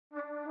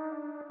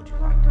Would you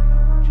like to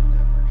know which of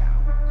them were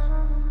cowards?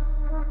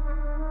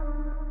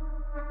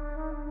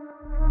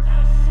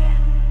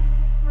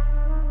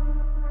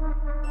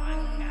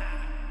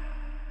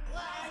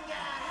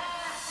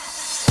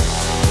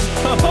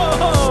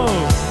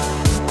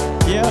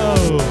 Oh,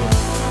 yo.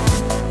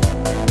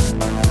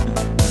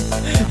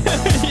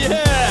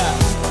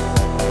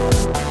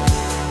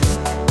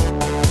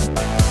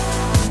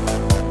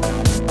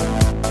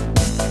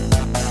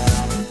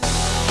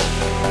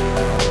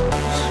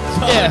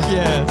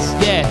 Yeah.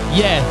 Yeah.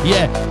 Yes.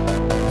 Yeah.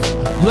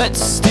 Let's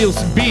steal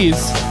some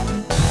beers.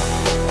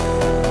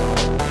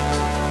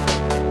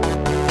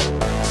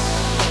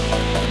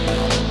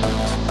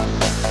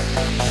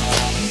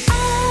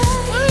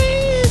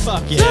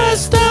 Fuck yeah.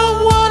 Just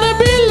don't wanna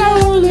be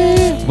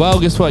lonely. Well,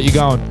 guess what? You're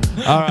going.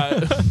 All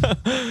right.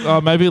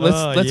 Oh, maybe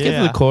let's get to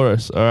yeah. the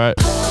chorus. All right.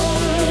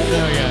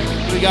 There we go.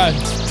 Here we go.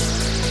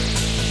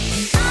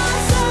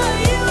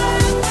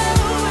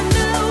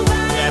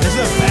 Yeah, this is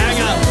a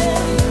banger.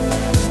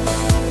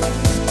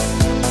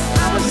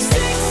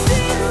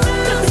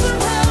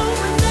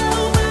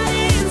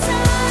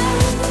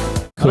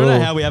 I don't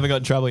know how we haven't got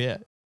in trouble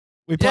yet.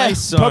 We play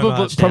so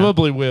much now.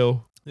 Probably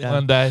will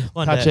one day.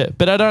 Touch it.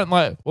 But I don't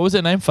like. What was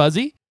her name?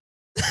 Fuzzy.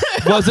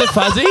 Was it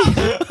Fuzzy?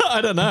 I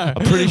don't know.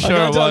 I'm pretty sure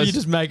it was. You're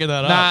just making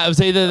that up. Nah, it was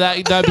either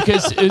that. No,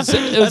 because it was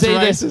That's either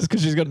racist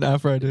because she's got an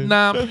afro, dude.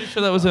 Nah, I'm pretty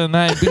sure that was her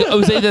name. It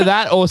was either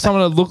that or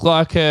someone that looked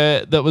like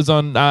her that was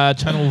on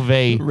Channel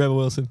V. Rebel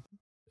Wilson.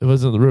 It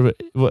wasn't the river.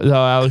 Oh,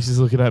 Alex is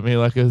looking at me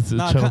like it's a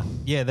No, channel.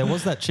 yeah, there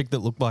was that chick that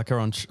looked like her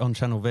on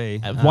Channel V.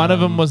 One of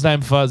them was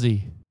named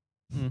Fuzzy.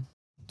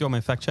 Do you want me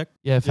to fact check?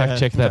 Yeah, fact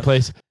check that,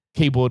 please.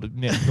 Keyboard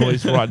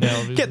noise right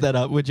now. Get that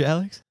up, would you,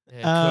 Alex?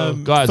 Yeah,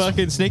 cool. Guys,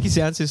 fucking Sneaky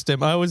Sound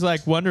System. I was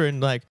like wondering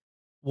like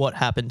what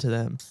happened to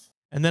them,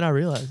 and then I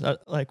realized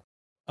I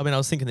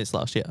was thinking this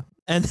last year,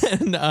 and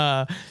then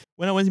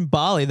when I was in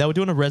Bali, they were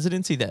doing a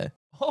residency there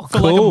for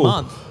like a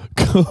month.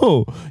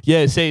 Cool.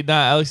 Yeah. See,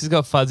 Alex has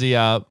got Fuzzy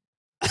up.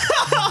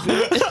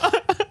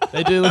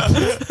 They do look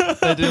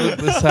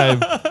the same.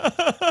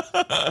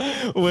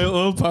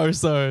 We'll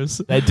post those.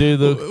 They do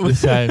look the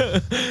same.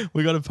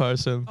 We got to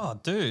post them. Oh,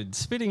 dude,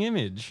 spitting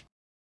image.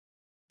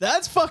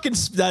 That's fucking.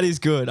 That is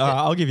good. All right,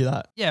 I'll give you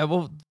that. Yeah.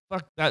 Well,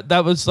 fuck that.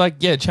 That was like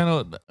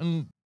channel.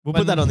 We'll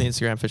put that on the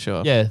Instagram for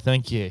sure. Yeah.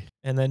 Thank you.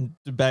 And then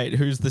debate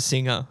who's the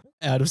singer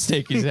out of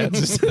Sneaky Sound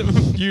System.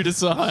 You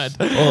decide.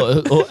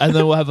 And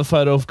then we'll have a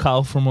photo of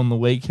Carl from on the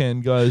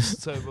weekend,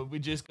 guys. So we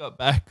just got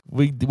back.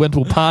 We went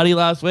to a party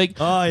last week.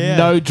 Oh yeah.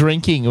 No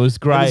drinking. It was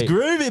great. It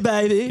was groovy,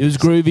 baby. It was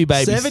groovy,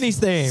 baby. 70s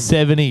theme.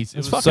 70s. It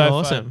was fucking so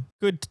awesome. fun.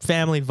 Good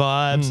family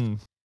vibes. Mm.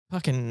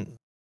 Fucking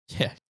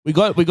yeah. We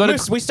got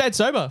We stayed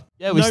sober.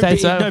 Yeah, we stayed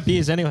sober. No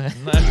beers anyway.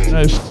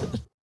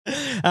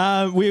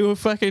 No. We were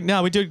fucking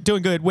we're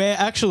doing good. We're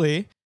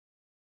actually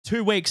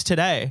 2 weeks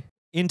today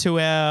into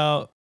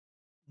our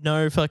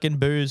no fucking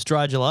booze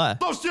dry July.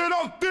 Oh shit,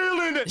 I'm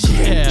feeling it!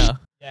 Yeah.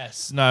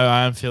 Yes. No,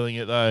 I am feeling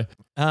it though.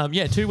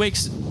 2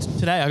 weeks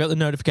today. I got the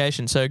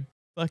notification. So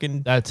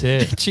fucking That's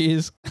it.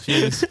 cheers.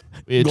 Cheers.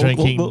 We're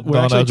drinking We're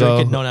actually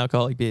drinking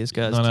non-alcoholic beers,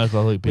 guys.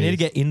 non-alcoholic beers. We need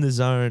to get in the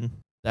zone.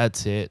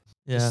 That's it.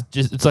 Yeah.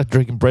 It's like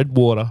drinking bread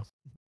water.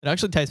 It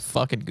actually tastes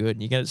fucking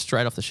good. You get it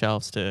straight off the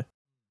shelves too.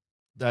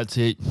 That's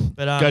it.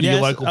 But Go to your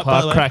local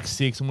park, crack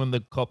 6, and when the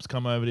cops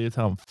come over to you,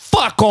 tell them,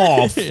 "Fuck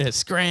off! Yeah,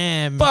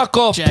 scram! Fuck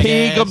off, jackass."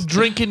 pig! I'm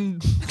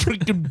drinking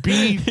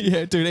beer."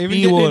 Yeah, dude. Even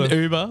Beer getting water.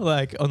 in Uber,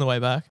 like on the way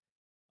back,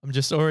 I'm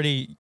just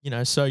already,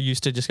 so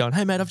used to just going,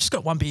 "Hey, mate, I've just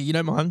got one beer. You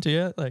don't mind, do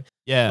you?" Like,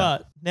 Yeah.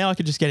 But now I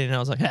could just get in, and I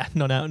was like,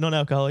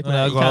 non-alcoholic, mate.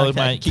 Non-alcoholic,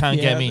 mate.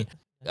 Can't get me.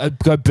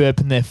 Go burp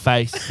in their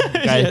face.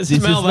 Okay, Yeah, this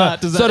smell is that.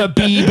 not, Does it's not that- a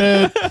bee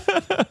burp.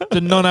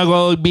 The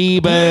non-alcoholic bee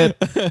burp.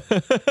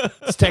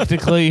 It's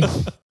technically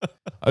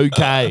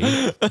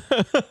okay.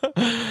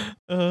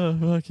 Oh,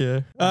 fuck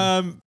yeah.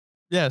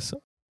 Yes.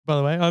 By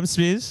the way, I'm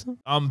Smiz.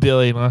 I'm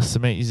Billy. Nice to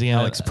meet you again.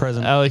 Alex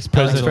present. Alex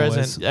present.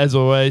 present. As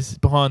always,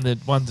 behind the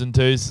ones and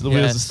twos. The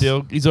wheels Yes. are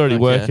steel. He's already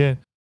Okay. working.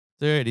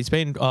 Dude, he's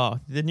been,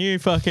 the new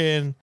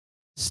fucking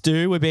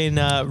stew we've been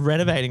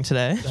renovating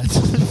today.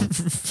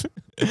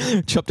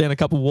 Chopped down a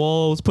couple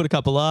walls, put a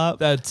couple up.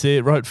 That's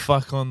it. Wrote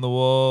fuck on the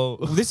wall.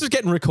 This is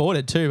getting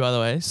recorded too, by the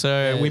way.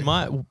 So Yeah. we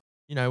might,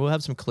 we'll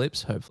have some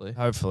clips, hopefully.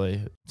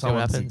 Hopefully. See what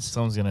happens.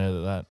 Someone's going to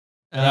edit that.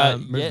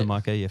 Move the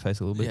mic out of your face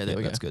a little bit. Yeah, there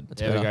we go. That's good.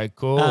 That's There we better. go.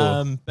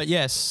 Cool. But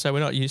yes, so we're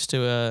not used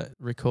to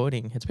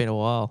recording. It's been a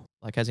while,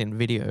 like as in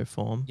video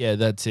form. Yeah,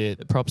 that's it.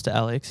 But props to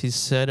Alex. He's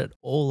set it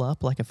all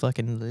up like a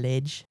fucking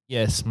ledge.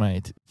 Yes,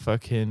 mate.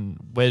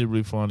 Fucking, where did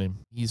we find him?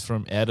 He's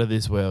from out of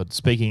this world.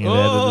 Speaking of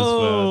out of this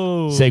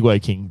world,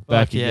 Segway King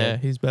back Fuck yeah, again.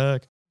 he's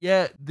back.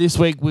 Yeah, this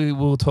week we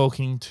were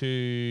talking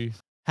to.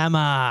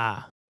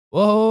 Hammer.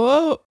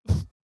 Whoa.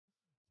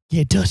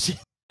 Yeah, does it?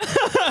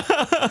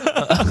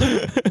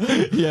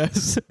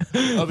 Yes.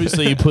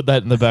 Obviously, you put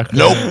that in the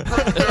background.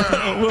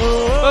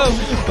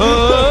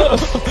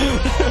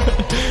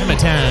 Hammer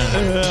time.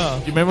 Yeah.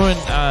 Do you remember when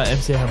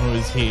MC Hammer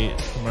was here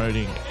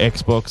promoting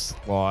Xbox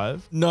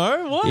Live?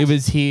 No, what? He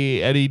was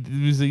here and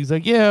he's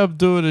like, yeah, I'm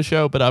doing a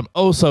show, but I'm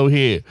also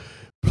here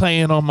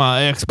playing on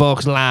my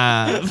Xbox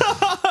Live.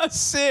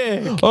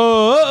 Sick.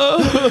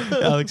 Oh,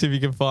 Alex, if you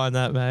can find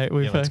that, mate.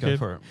 We Yeah, let's go fucking.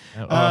 for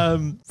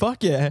it.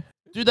 Fuck yeah.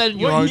 do that in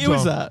your What own year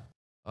was time. that?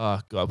 Oh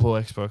god,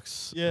 poor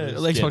Xbox. Yeah,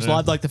 Just Xbox getting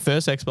Live, it. like the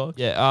first Xbox.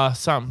 Yeah,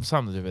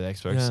 something to do with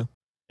Xbox.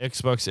 Yeah.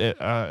 Xbox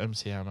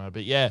MC Ammo.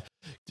 But yeah,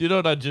 do you know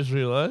what I just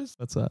realized?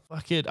 What's that?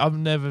 Fuck it, I've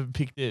never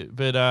picked it,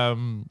 but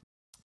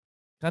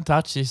Can't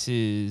Touch This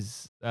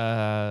is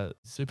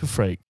Super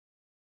Freak.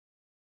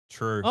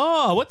 True.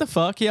 Oh, what the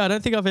fuck? Yeah, I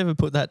don't think I've ever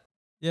put that.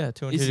 Yeah,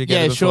 200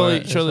 together. Yeah, before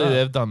it. surely It's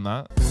they've done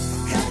that.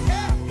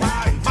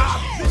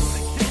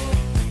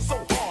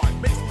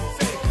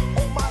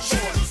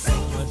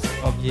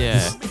 Yeah.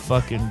 Just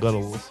fucking got a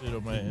lawsuit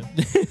on my hand.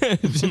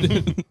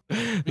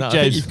 No, I think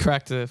James- you've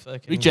cracked the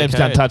fucking. Big James the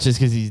can't code. touch this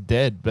because he's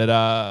dead,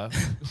 but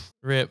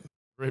Rip.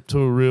 rip to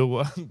a real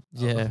one.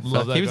 Yeah, Love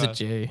fuck, that he was guy. a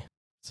G.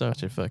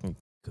 Such a fucking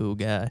cool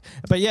guy.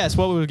 But yes,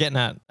 what we were getting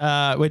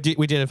at. We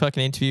did a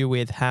fucking interview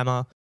with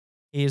Hammer.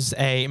 He's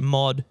a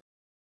mod.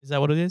 Is that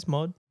what it is?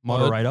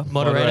 Moderator.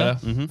 Moderator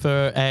Mm-hmm.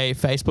 for a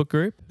Facebook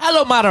group.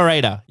 Hello,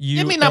 moderator.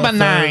 Give me number UFO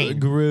 9.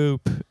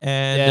 group,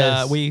 and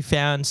Yes. we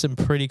found some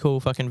pretty cool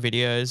fucking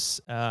videos,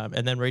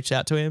 and then reached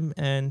out to him,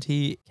 and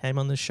he came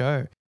on the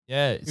show.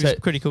 Yeah. He was a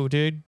pretty cool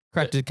dude.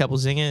 Cracked a couple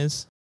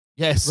zingers,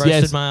 yes.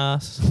 roasted my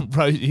ass.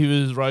 He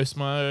was roast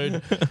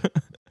mode.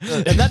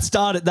 And that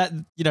started that,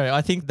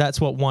 I think that's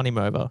what won him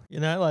over.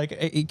 Like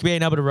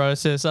being able to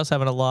roast us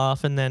having a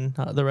laugh, and then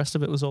the rest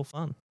of it was all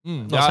fun.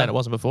 Not saying it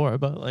wasn't before,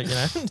 but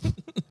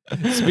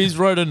Spiz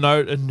wrote a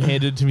note and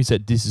handed it to me.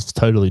 Said, "This is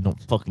totally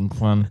not fucking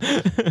fun."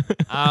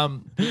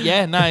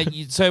 Yeah, no.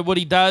 So what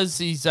he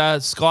does is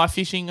sky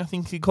fishing, I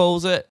think he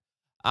calls it.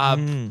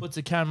 Puts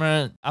a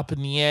camera up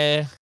in the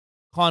air,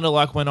 kind of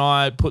like when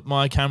I put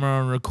my camera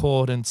on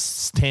record and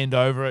stand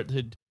over it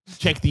to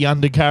check the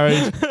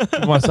undercarriage,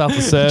 give myself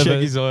a service.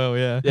 Check his oil,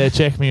 yeah. Yeah,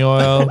 check me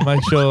oil,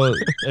 make sure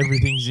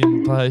everything's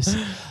in place.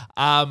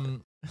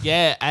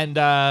 Yeah,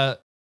 and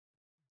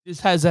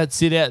just has that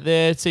sit out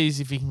there, sees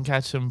if he can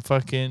catch some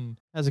fucking.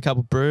 Has a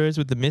couple brews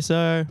with the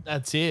misso.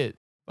 That's it.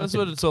 That's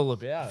what it's all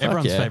about.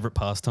 Everyone's yeah. favorite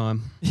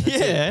pastime.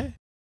 Yeah.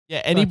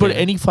 Yeah, anybody, yeah.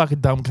 any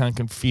fucking dumb cunt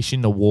can fish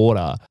in the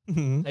water.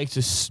 Mhm. Takes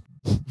just.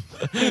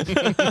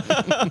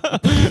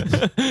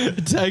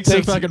 It takes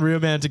a fucking real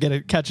man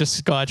to catch a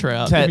sky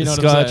trout. if you know what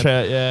I'm Sky saying.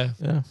 trout, yeah.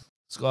 Yeah.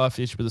 Sky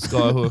fish with a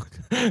sky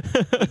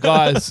hook.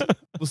 Guys,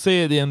 we'll see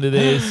you at the end of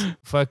this.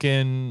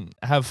 Fucking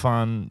have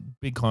fun.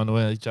 Be kind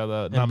to each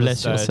other. And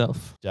bless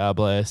yourself. God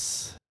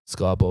bless.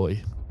 Sky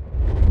boy.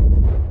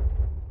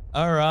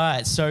 All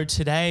right. So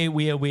today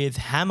we are with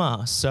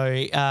Hammer.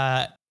 So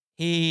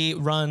he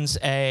runs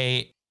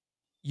a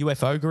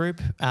UFO group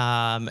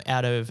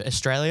out of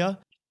Australia,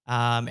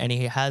 and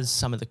he has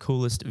some of the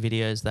coolest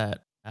videos that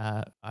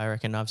I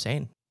reckon I've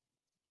seen.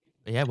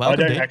 But yeah, welcome.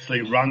 I don't dude.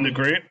 actually run the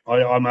group.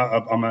 I'm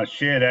a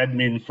shared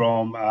admin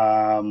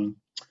from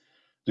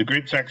the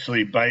group's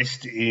actually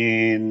based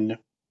in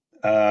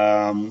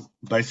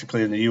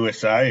basically in the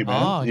USA,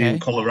 man, Oh, okay. in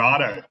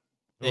Colorado.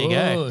 There you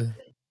go.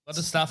 Lots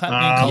of stuff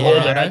happening in All the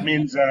Colorado.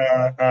 admins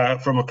are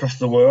from across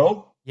the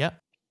world. Yep.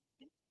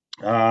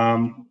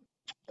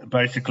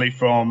 Basically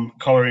from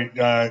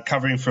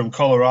covering from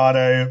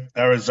Colorado,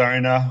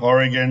 Arizona,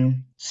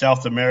 Oregon,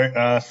 South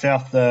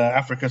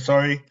Africa,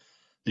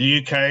 the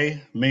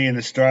UK, me in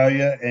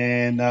Australia,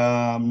 and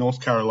North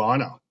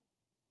Carolina.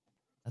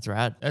 That's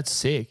rad. That's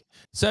sick.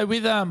 So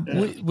with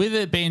with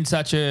it being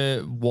such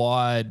a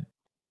wide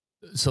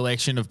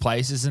selection of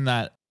places and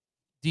that,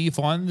 do you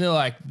find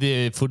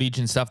the footage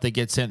and stuff that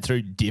gets sent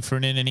through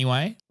different in any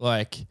way?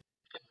 Like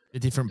the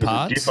different Does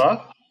parts? it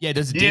differ? Yeah,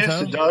 does it Yes,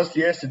 differ? it does.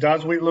 Yes, it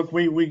does.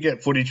 We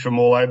get footage from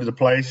all over the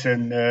place,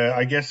 and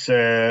I guess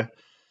our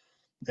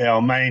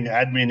main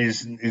admin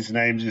his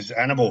name is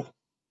Annibal,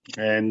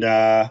 and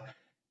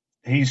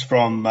he's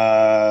from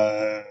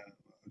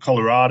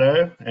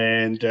Colorado,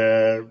 and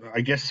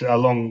I guess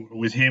along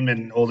with him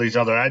and all these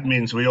other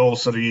admins, we all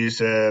sort of use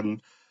certain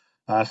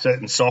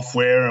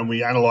software, and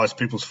we analyze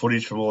people's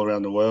footage from all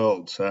around the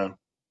world. So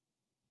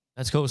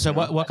That's cool. So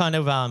what kind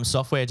of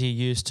software do you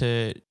use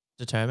to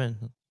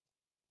determine?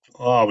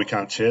 we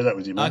can't share that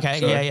with you, mate. Okay,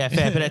 Sorry. yeah,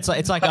 fair. But it's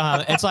like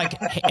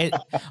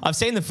I've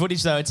seen the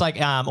footage though. It's like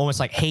almost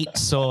like heat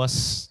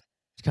source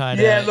kind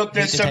of. Yeah, look,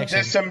 there's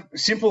some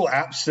simple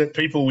apps that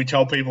we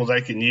tell people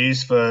they can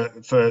use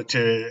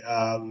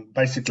to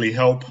basically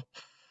help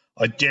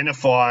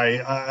identify.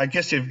 I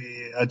guess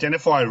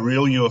identify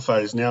real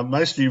UFOs. Now,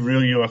 mostly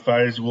real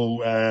UFOs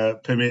will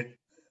permit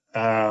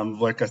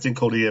like a thing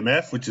called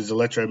EMF, which is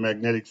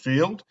electromagnetic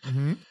field.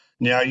 Mm-hmm.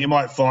 Now, you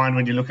might find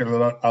when you look at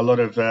a lot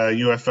of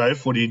UFO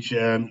footage,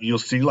 you'll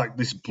see like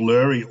this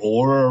blurry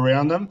aura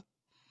around them,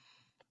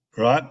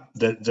 right?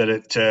 That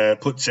it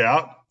puts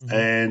out. Mm-hmm.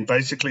 And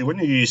basically, when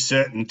you use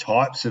certain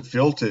types of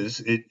filters,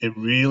 it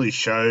really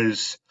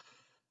shows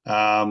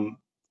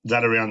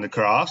that around the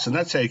crafts. And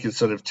that's how you can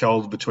sort of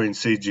tell between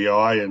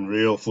CGI and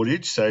real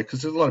footage. So,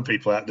 because there's a lot of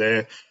people out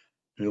there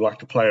who like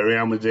to play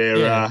around with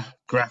their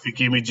graphic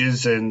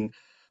images and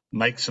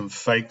make some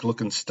fake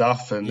looking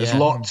stuff. And there's Yeah.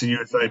 lots of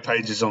UFO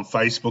pages on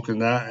Facebook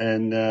and that.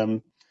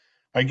 And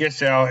I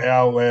guess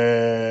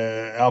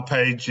our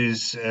page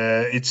is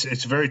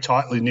it's a very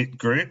tightly knit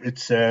group.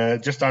 It's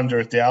just under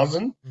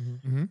 1,000,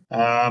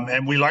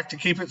 and we like to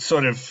keep it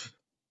sort of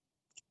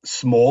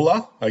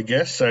smaller, I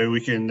guess, so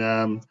we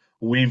can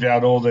weave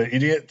out all the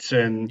idiots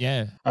and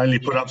only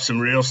put up some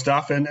real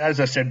stuff. And as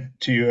I said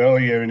to you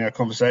earlier in our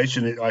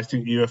conversation, I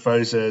think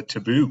UFOs are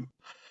taboo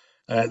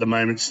at the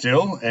moment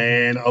still,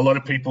 and a lot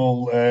of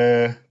people,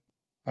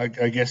 I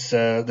guess,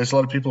 there's a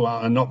lot of people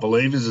are not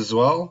believers as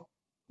well.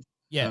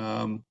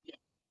 Yeah.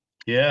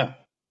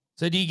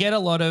 So do you get a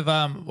lot of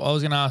I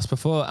was going to ask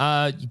before,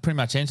 you pretty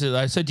much answered it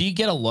though. So do you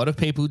get a lot of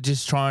people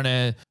just trying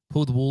to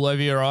pull the wool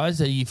over your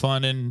eyes? Are you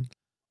finding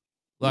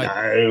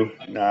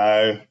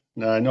No,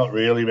 not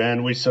really,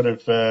 man. We sort of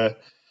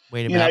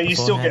you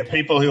still get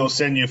people who will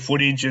send you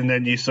footage and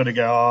then you sort of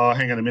go, oh,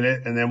 hang on a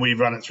minute, and then we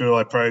run it through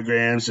our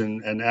programs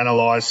and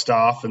analyze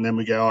stuff, and then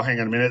we go, oh, hang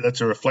on a minute,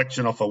 that's a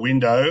reflection off a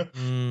window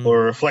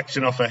or a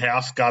reflection off a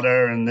house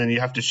gutter, and then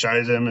you have to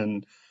show them.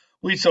 And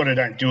we sort of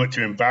don't do it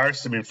to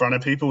embarrass them in front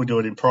of people. We do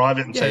it in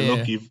private and say,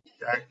 look,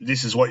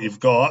 this is what you've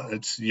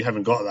got. You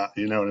haven't got that.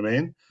 You know what I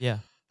mean? Yeah.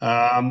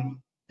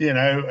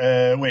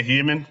 We're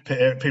human.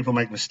 People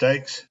make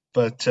mistakes.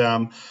 But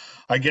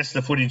I guess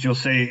the footage you'll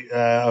see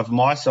of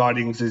my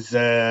sightings is,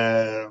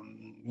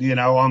 I'm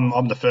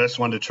the first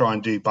one to try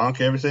and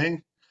debunk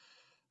everything.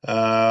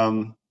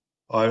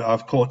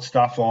 I've caught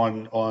stuff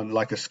on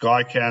like a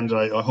sky cam that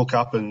I hook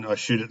up and I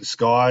shoot at the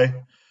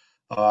sky.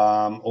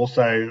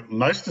 Also,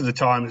 most of the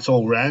time it's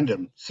all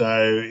random,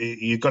 so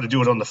you've got to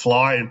do it on the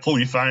fly and pull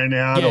your phone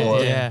out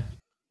or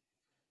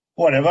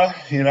whatever,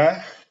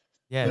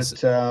 Yes. But,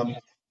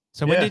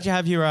 so when did you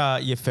have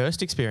your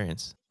first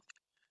experience?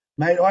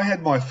 Mate, I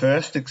had my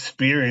first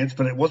experience,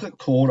 but it wasn't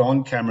caught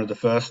on camera, the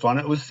first one.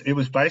 It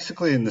was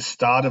basically in the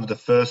start of the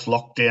first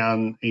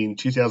lockdown in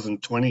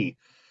 2020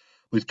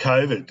 with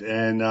COVID.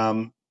 And,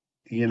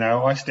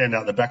 I stand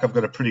out the back. I've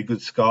got a pretty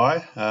good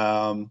sky.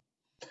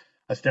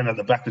 I stand at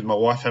the back with my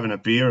wife having a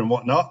beer and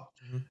whatnot.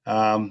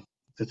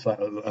 It's like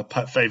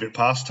a favourite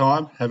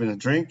pastime, having a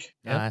drink.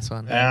 Nice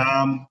one.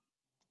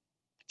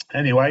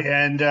 Anyway,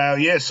 and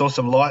saw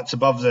some lights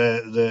above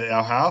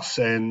our house,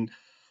 and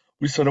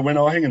we sort of went,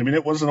 oh, hang on a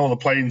minute, wasn't all the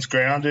planes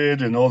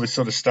grounded and all this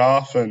sort of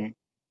stuff? And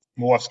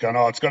my wife's going,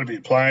 oh, it's got to be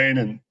a plane,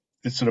 and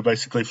it sort of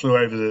basically flew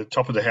over the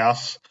top of the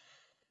house,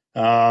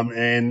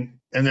 and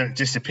then it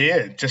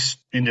disappeared just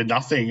into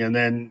nothing. And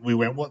then we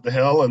went, what the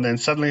hell? And then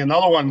suddenly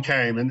another one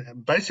came,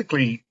 and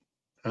basically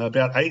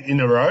about 8 in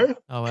a row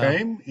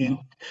came in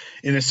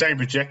the same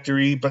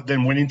trajectory, but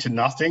then went into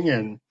nothing.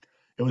 And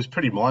it was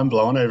pretty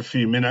mind-blowing over a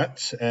few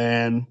minutes.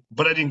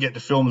 But I didn't get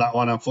to film that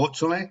one,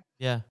 unfortunately.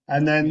 Yeah.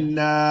 And then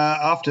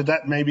after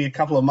that, maybe a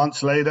couple of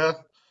months later,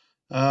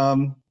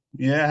 I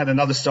had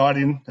another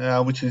sighting,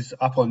 which is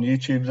up on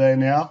YouTube there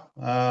now.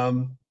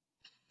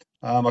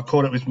 I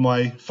caught it with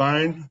my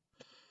phone.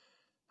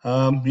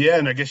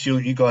 And I guess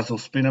you guys will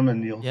spin them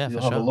and you'll have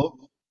a look.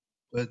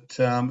 But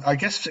I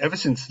guess ever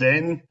since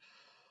then,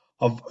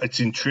 it's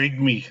intrigued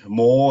me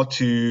more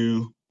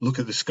to look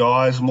at the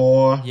skies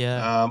more.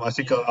 Yeah. I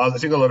think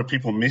a lot of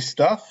people miss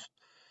stuff.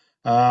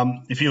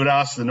 If you would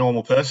ask the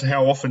normal person,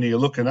 how often are you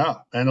looking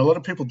up? And a lot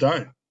of people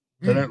don't.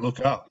 They don't look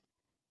up,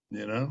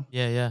 Yeah,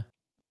 yeah.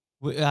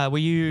 Were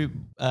you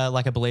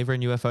like a believer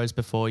in UFOs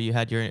before you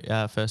had your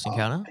first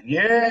encounter?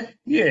 Yeah,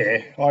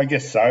 I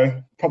guess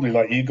so. Probably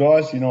like you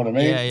guys, you know what I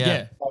mean?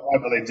 Yeah. I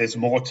believe there's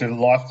more to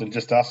life than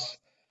just us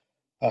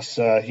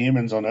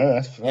humans on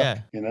Earth.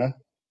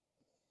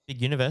 Big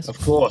universe. Of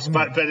course,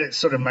 but it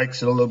sort of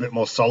makes it a little bit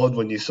more solid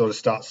when you sort of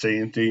start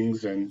seeing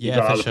things and you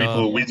got other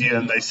people with you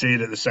and they see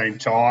it at the same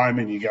time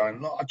and you're going,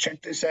 oh,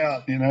 check this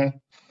out,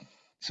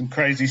 some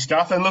crazy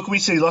stuff. And look, we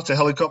see lots of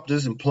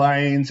helicopters and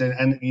planes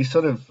and you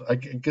sort of, I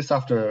guess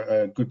after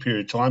a good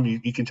period of time,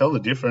 you can tell the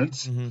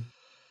difference.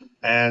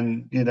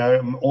 And,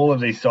 all of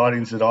these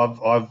sightings that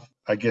I've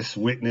I guess,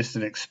 witnessed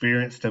and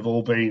experienced have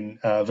all been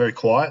very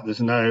quiet.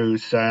 There's no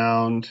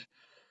sound.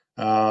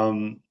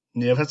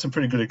 I've had some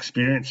pretty good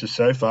experiences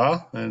so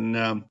far. And,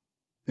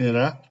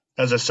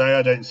 as I say,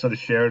 I don't sort of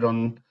share it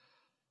on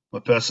my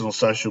personal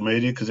social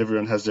media because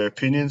everyone has their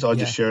opinions. I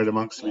just share it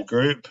amongst my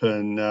group.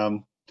 And,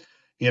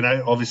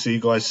 obviously you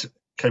guys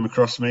came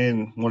across me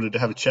and wanted to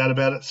have a chat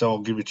about it, so I'll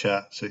give you a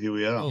chat. So here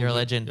we are. You're a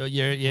legend.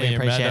 You're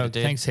appreciate it,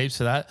 dude. Thanks heaps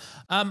for that.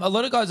 A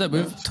lot of guys that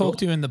we've talked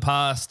to in the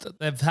past,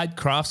 they've had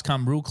crafts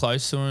come real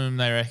close to them,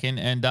 they reckon,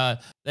 and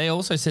they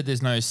also said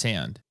there's no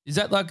sound. Is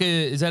that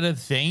a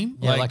theme?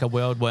 Yeah, like a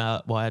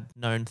worldwide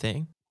known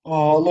thing.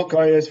 Oh, look,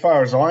 as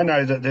far as I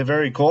know, that they're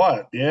very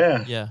quiet.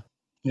 Yeah.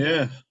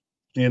 Yeah.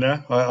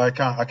 I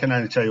can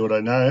only tell you what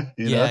I know.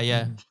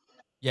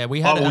 Yeah,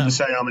 we had. I wouldn't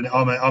say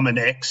I'm an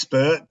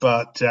expert,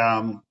 but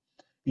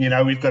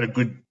we've got a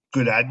good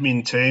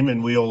admin team,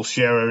 and we all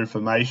share our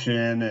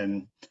information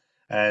and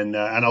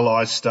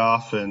analyze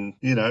stuff, and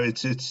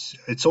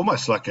it's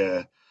almost like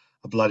a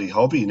bloody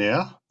hobby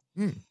now.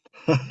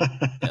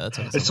 that's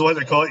awesome. It's why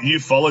they call it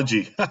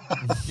ufology.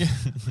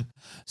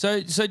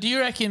 So do you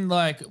reckon,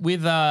 like,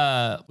 with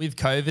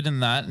COVID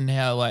and that, and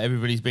how like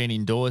everybody's been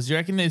indoors, do you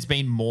reckon there's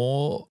been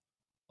more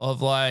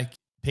of like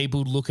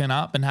people looking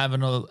up and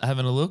having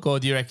a look, or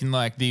do you reckon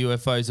like the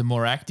UFOs are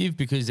more active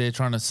because they're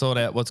trying to sort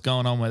out what's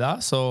going on with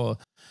us, or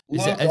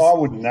is Look, it? I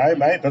wouldn't know,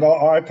 mate, but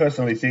I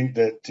personally think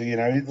that,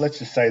 let's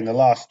just say in the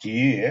last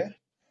year,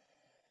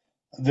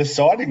 the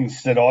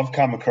sightings that I've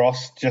come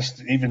across,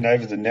 just even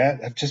over the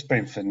net, have just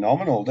been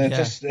phenomenal. They're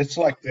it's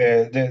like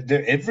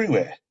they're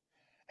everywhere,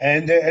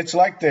 and it's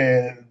like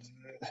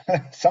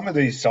some of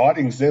these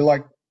sightings, they're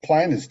like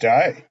plain as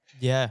day.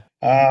 Yeah.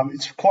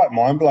 It's quite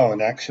mind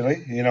blowing,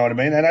 actually. You know what I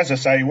mean? And as I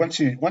say, once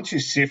you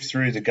sift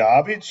through the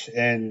garbage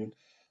and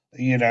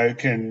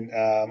can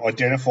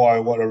identify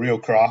what a real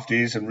craft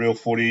is and real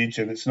footage,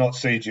 and it's not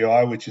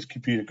CGI, which is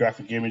computer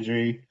graphic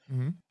imagery.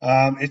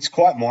 It's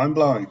quite mind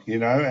blowing,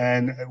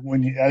 And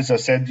when as I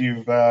said,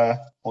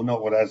 or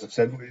not what as I've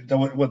said,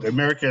 what the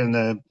America and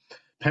the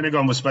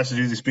Pentagon was supposed to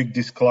do this big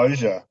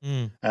disclosure,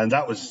 and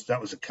that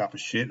was a cup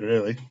of shit,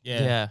 really.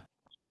 Yeah.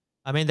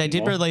 I mean, they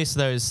did release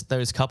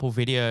those couple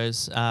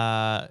videos,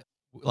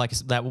 like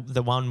that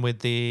the one with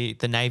the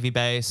Navy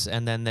base,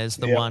 and then there's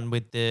the one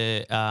with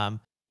the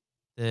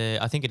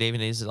I think it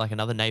even is like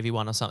another Navy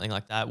one or something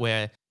like that,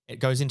 where it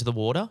goes into the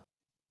water.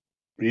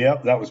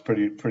 Yep, that was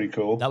pretty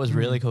cool. That was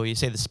really cool. You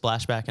see the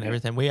splashback and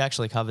everything. We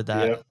actually covered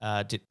that.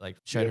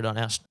 Showed it on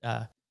our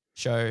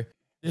show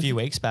a few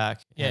weeks back.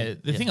 Yeah,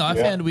 the thing I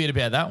found weird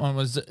about that one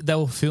was they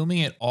were filming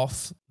it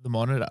off the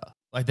monitor.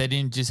 Like they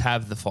didn't just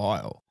have the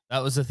file.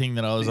 That was the thing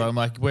that I'm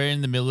like, we're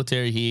in the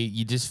military here.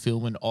 You just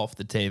filming off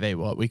the TV.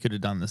 Well, we could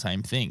have done the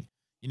same thing.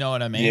 You know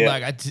what I mean? Yeah.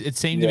 Like it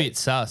seemed a bit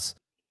sus.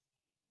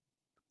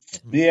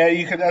 Yeah,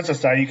 you can, as I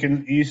say, you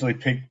can easily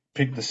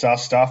pick the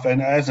sus stuff.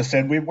 And as I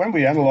said, when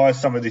we analyse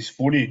some of this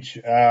footage,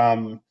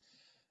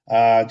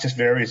 just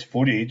various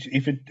footage,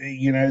 if it,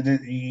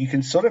 you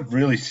can sort of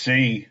really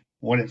see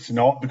when it's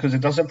not, because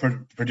it doesn't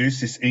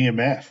produce this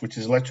EMF, which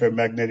is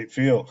electromagnetic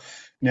field.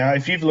 Now,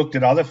 if you've looked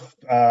at other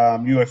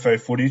UFO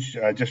footage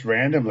just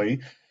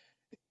randomly,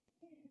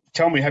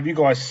 tell me, have you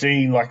guys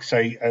seen, like,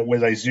 say, where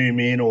they zoom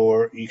in,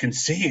 or you can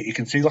see it, you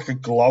can see like a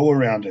glow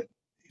around it,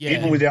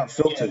 even without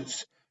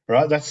filters,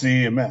 right? That's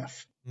the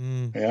EMF,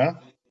 yeah?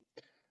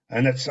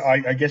 And it's,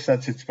 I guess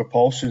that's its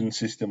propulsion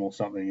system or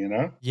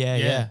something,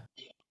 Yeah,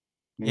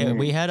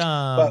 we had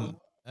a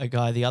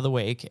guy the other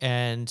week,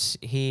 and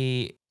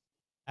he...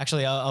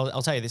 Actually,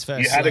 I'll tell you this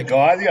first. You had a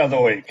guy the other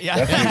week. Yeah.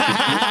 Got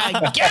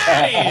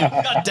him!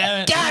 God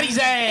damn it. Got his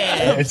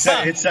ass!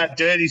 It's that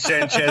dirty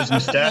Sanchez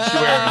moustache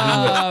you're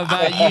Oh,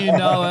 but you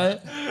know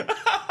it.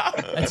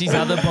 That's his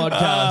other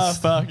podcast. Oh,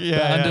 fuck,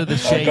 yeah. Under the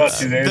Sheets. I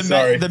got you there,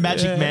 sorry. The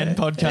Magic Man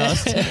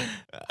podcast.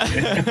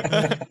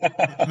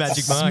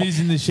 Magic Mike.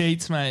 Smoozing the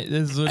sheets, mate.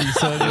 This is what he's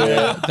talking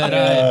about. But,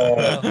 all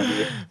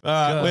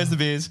right, where's the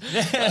beers?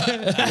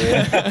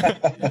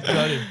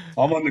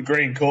 I'm on the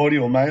green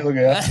cordial, mate. Look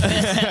out.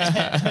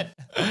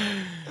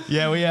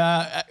 Yeah, we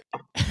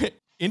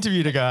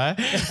interviewed a guy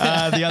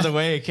the other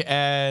week,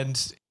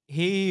 and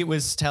he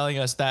was telling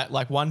us that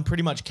like one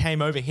pretty much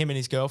came over him and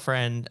his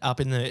girlfriend up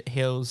in the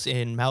hills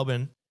in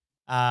Melbourne.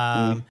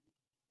 And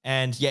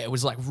yeah, it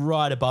was like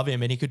right above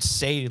him, and he could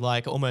see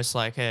like almost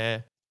like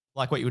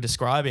what you were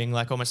describing,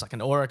 like almost like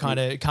an aura kind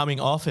of coming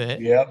off it.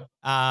 Yep.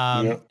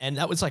 And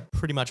that was like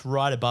pretty much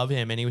right above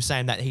him, and he was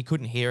saying that he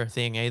couldn't hear a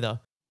thing either.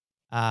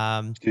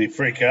 Did he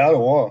freak out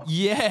or what?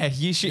 Yeah,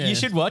 you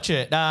should watch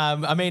it.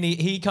 I mean,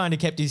 he kind of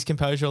kept his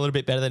composure a little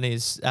bit better than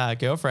his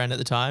girlfriend at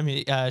the time.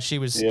 She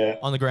was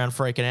on the ground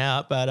freaking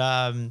out, but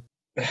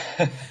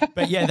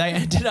yeah, they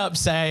ended up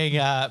saying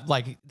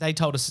like they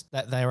told us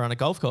that they were on a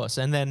golf course,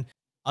 and then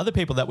other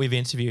people that we've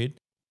interviewed,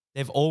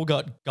 they've all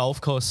got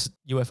golf course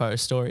UFO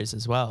stories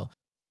as well.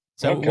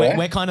 So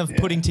we're kind of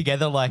putting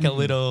together like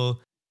our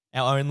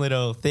own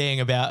little thing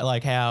about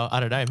like how,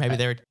 I don't know, maybe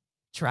they're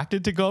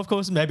attracted to golf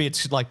courses. Maybe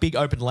it's like big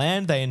open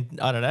land.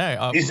 I don't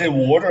know. Is there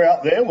water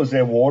out there? Was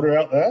there water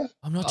out there?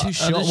 I'm not too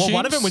sure. Well,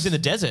 one of them was in the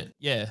desert.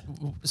 Yeah.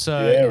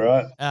 So yeah,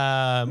 right.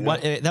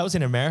 That was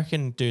an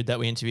American dude that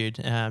we interviewed.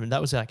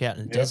 That was like out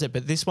in the desert.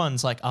 But this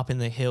one's like up in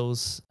the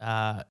hills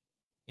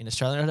in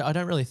Australia. I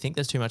don't really think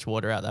there's too much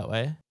water out that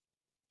way.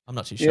 I'm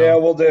not too sure. Yeah,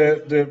 well,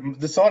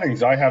 the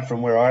sightings I have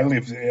from where I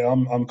live,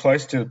 I'm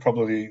close to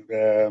probably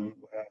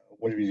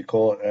what do you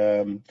call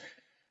it?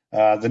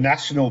 The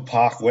national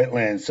park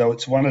wetlands. So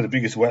it's one of the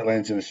biggest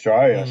wetlands in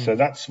Australia. So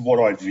that's what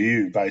I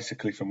view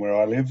basically from where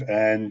I live,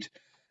 and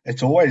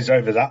it's always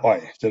over that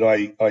way that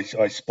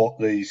I spot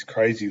these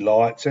crazy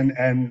lights,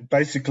 and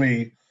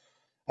basically,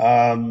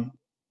 I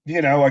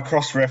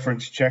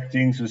cross-reference check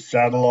things with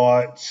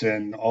satellites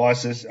and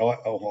ISIS. I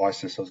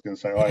was going to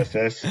say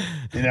ISS,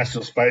 the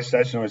International Space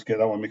Station. I always get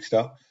that one mixed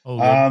up.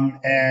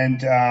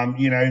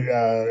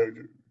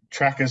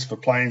 Trackers for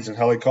planes and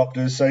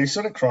helicopters. So you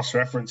sort of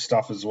cross-reference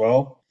stuff as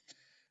well.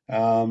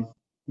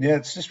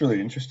 It's just really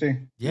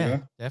interesting. Yeah,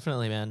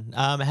 definitely, man.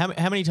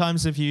 How many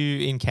times have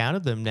you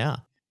encountered them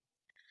now?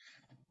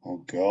 Oh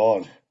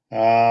God.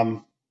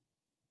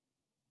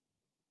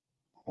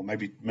 or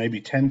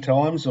maybe 10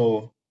 times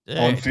or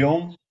on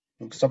film.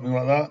 Something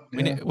like that.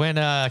 Yeah. When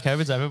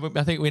COVID's over,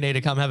 I think we need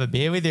to come have a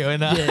beer with you,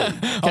 and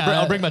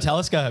I'll bring my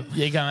telescope.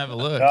 Yeah, come have a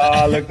look.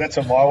 Oh, look, that's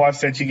what my wife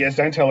said. She goes,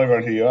 "Don't tell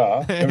everyone who you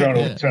are. Everyone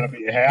will turn up at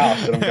your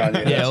house." And I'm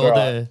going, "Yeah, that's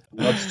right.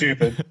 I'm not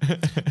stupid."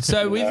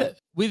 So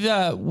with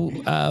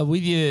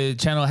your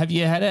channel, have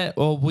you had it,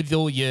 or with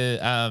all your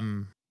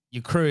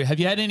crew, have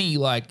you had any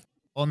like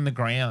on the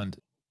ground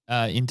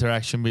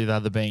interaction with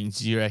other beings?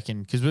 Do you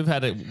reckon? Because we've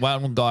had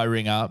one guy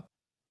ring up.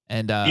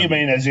 And you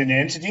mean as in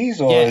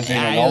entities or as in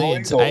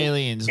aliens? Or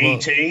aliens,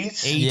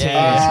 ETs,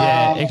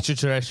 yeah,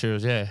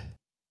 extraterrestrials, yeah.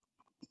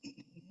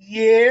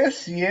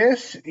 Yes.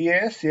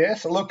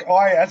 Look,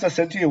 as I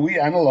said to you, we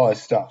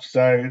analyse stuff,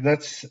 so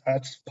that's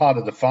part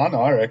of the fun,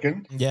 I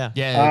reckon. Yeah,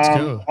 that's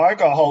cool. I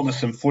got hold of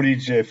some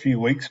footage a few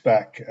weeks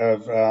back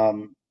of,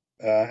 and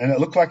it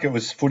looked like it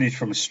was footage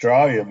from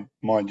Australia,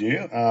 mind you,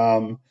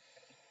 of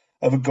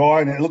a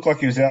guy, and it looked like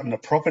he was out in a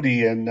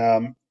property,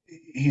 and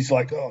he's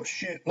like, "Oh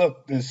shit!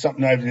 Look, there's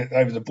something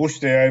over the bush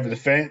there, over the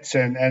fence,"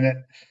 and it,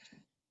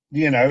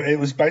 it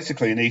was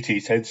basically an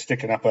ET's head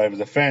sticking up over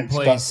the fence.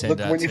 Please but send look,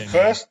 that when you to me.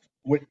 first,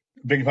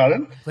 beg your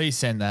pardon? Please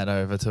send that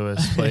over to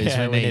us, please.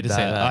 Yeah, we need to see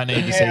that. I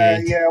need to see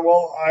it. Yeah.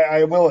 Well,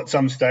 I will at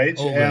some stage.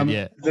 All good,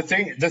 yeah. The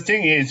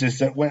thing is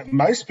that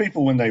most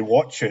people when they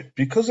watch it,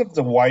 because of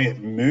the way it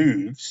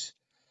moves,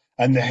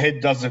 and the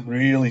head doesn't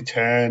really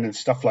turn and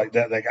stuff like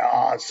that, they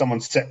go, someone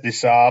set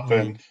this up,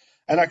 and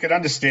I can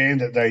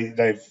understand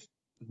that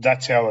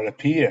that's how it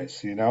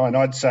appears, And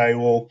I'd say,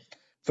 well,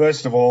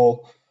 first of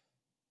all,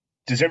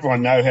 does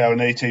everyone know how an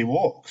ET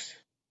walks?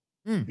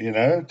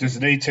 Does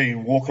an ET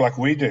walk like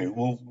we do?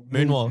 Well,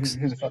 moonwalks.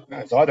 Who the fuck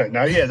knows? I don't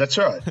know. Yeah, that's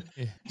right.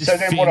 Yeah. So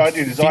then what I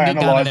did is I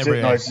analysed it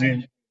and I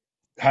zoomed.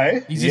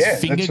 Hey, he's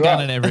just finger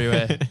gunning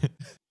everywhere.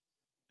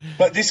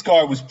 But this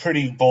guy was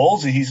pretty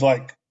ballsy. He's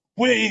like,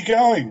 "Where are you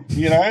going?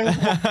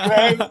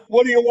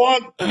 What do you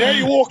want? Now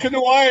you're walking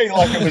away."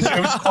 Like it was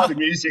quite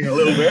amusing a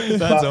little bit.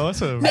 That's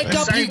awesome. At the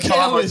same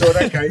time, I thought,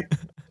 okay,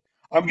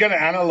 I'm going to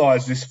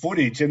analyse this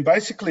footage, and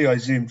basically I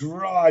zoomed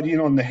right in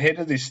on the head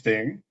of this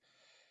thing,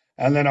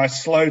 and then I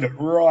slowed it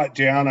right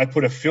down. I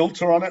put a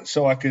filter on it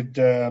so I could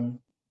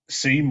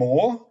see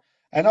more,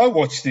 and I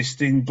watched this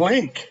thing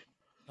blink.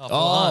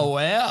 Oh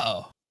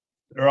wow!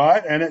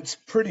 Right, and it's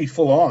pretty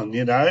full on,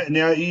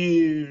 Now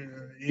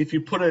if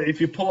you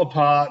pull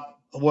apart,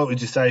 what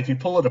would you say? If you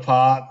pull it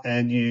apart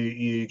and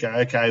you go,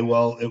 okay,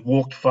 well, it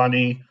walked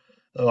funny,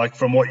 like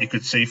from what you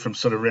could see from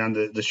sort of around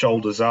the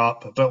shoulders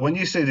up. But when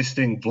you see this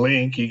thing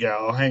blink, you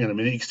go, oh, hang on a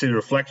minute. You can see the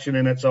reflection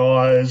in its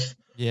eyes.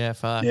 Yeah,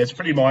 fuck. Yeah, it's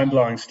pretty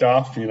mind-blowing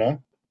stuff,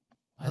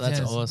 That's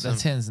awesome. That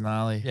sounds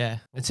gnarly. Yeah.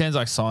 It sounds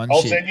like science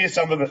I'll shit. send you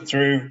some of it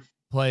through.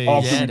 Please.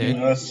 After dude.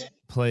 this,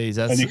 Please.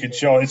 and you can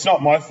show it. It's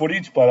not my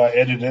footage, but I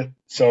edited it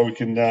so we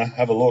can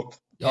have a look.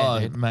 Yeah,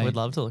 dude, mate. we'd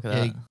love to look at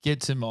that.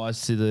 Get some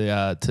eyes to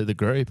the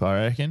group,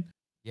 I reckon.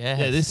 Yeah.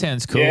 Yeah, this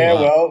sounds cool. Yeah,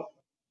 well,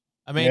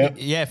 I mean,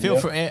 feel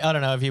free. I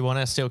don't know if you want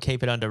to still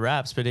keep it under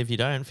wraps, but if you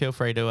don't, feel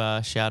free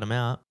to shout them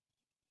out.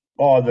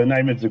 oh, the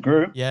name of the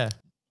group. Yeah.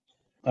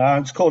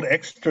 It's called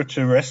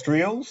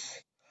Extraterrestrials.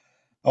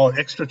 Oh,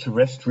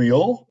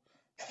 Extraterrestrial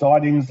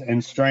Sightings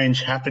and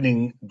Strange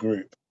Happening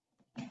Group.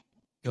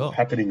 Cool.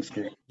 Happenings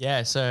Group.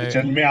 Yeah. So It's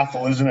a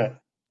mouthful, isn't it?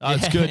 Oh,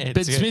 it's Yeah, good. it's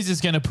But good. Smith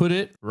is going to put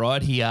it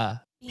right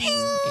here.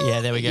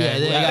 yeah, there we go. Yeah,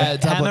 there you go.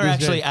 It's up Hammer like this,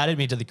 actually good. added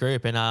me to the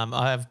group, and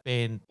I've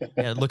been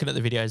looking at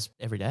the videos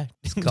every day.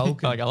 Cool.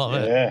 Like, I love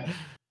it. Yeah.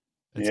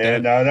 It's Yeah,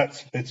 good. no,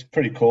 it's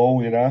pretty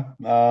cool,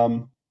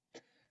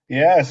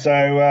 Yeah, so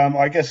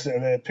I guess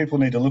people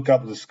need to look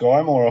up at the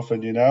sky more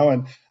often,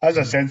 And as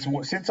I said,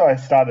 since I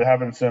started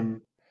having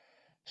some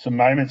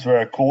moments where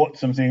I caught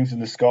some things in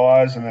the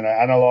skies and then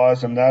I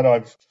analysed them,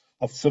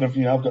 I've sort of,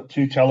 I've got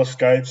two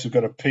telescopes. I've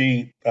got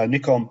a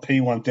Nikon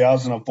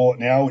P1000 I've bought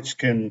now, which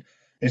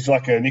it's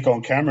like a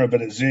Nikon camera,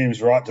 but it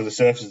zooms right to the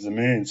surface of the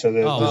moon. So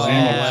the zoom on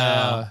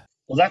wow.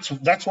 well,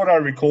 that's what I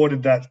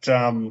recorded that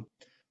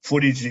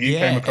footage that you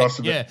came across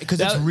of Yeah, it. Because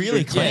it's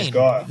really clean.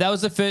 Sky. That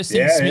was the first thing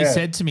Yeah, Smith yeah.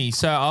 said to me.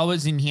 So I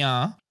was in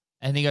here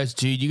and he goes,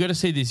 dude, you got to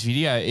see this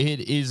video.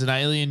 It is an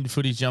alien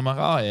footage. I'm like,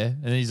 oh, yeah.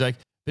 And he's like,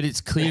 but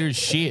it's clear as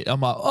shit. I'm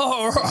like, oh,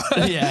 all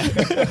right. Yeah.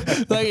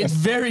 Like, it's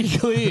very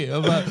clear.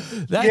 I'm like,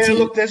 that's Yeah, it.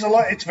 look, there's a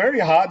lot. It's very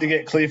hard to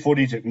get clear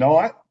footage at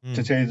night,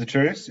 to tell you the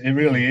truth. It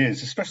really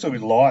is, especially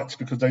with lights,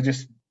 because they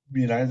just,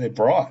 they're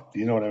bright.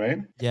 You know what I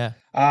mean? Yeah.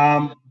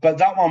 But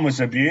that one was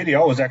a beauty.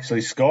 I was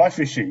actually sky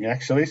fishing,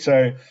 actually.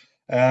 So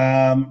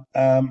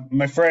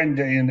my friend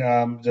in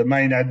the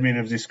main admin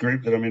of this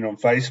group that I'm in on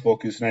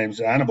Facebook, his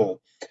name's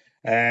Annabelle,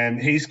 and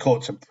he's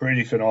caught some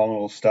pretty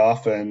phenomenal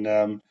stuff,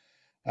 and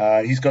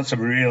he's got some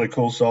really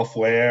cool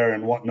software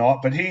and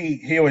whatnot. But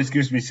he always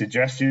gives me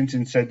suggestions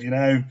and said,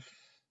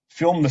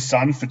 film the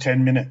sun for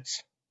 10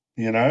 minutes,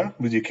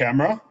 with your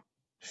camera.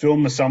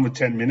 Film the sun with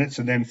 10 minutes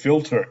and then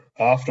filter it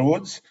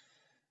afterwards,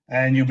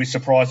 and you'll be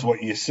surprised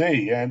what you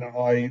see. And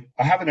I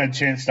haven't had a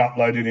chance to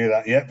upload any of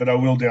that yet, but I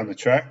will down the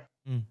track.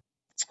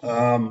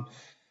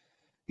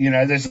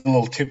 there's a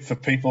little tip for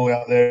people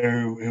out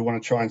there who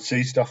want to try and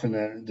see stuff in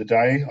the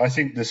day. I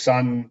think the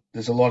sun,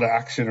 there's a lot of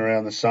action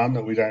around the sun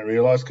that we don't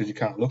realise because you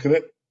can't look at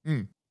it.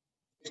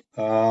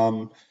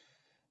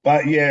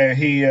 But yeah,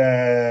 he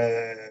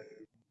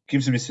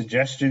gives me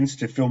suggestions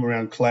to film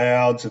around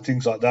clouds and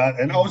things like that.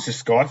 And I was just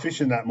sky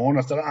fishing that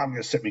morning. I thought, I'm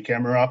going to set my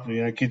camera up.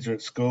 Kids are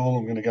at school.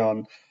 I'm going to go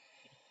and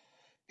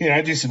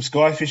do some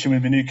sky fishing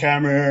with my new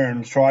camera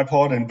and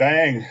tripod, and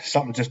bang,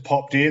 something just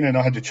popped in and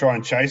I had to try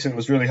and chase it. It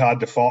was really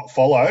hard to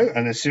follow.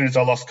 And as soon as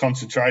I lost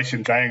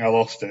concentration, bang, I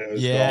lost it. It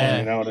was gone,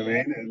 you know what I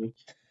mean?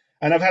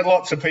 And I've had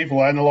lots of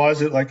people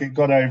analyse it. Like, it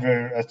got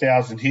over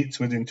 1,000 hits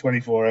within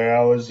 24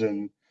 hours.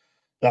 And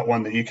that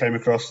one that you came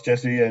across,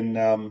 Jesse. And,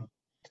 a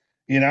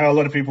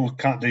lot of people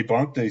can't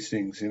debunk these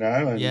things,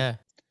 And, yeah.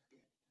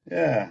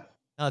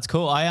 No, it's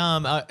cool.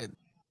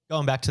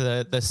 Going back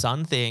to the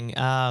sun thing,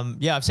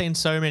 I've seen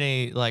so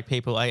many like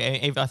people.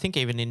 I think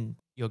even in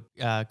your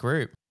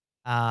group,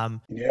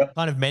 kind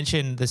of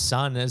mention the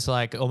sun as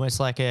like almost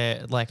like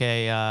a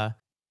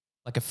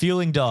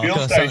fueling dog fuel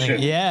or station.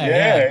 something.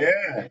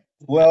 Yeah.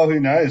 Well, who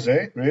knows,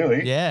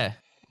 Really? Yeah.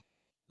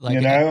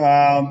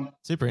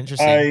 Super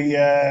interesting.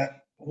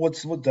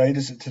 What date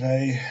is it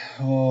today?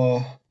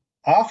 Oh,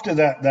 after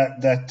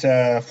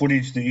that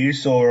footage that you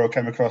saw or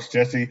came across,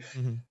 Jesse,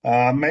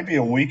 maybe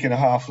a week and a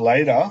half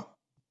later,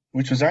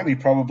 which was only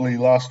probably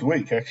last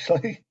week,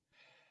 actually.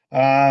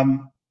 I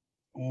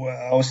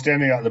was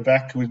standing out the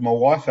back with my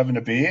wife having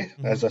a beer.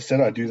 As I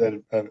said, I do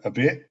that a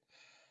bit.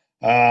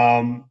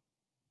 And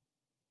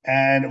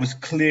it was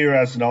clear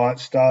as night.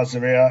 Stars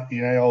are out.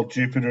 Old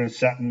Jupiter and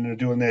Saturn are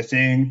doing their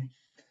thing.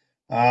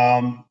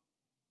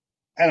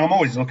 And I'm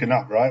always looking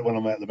up, right, when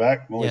I'm out the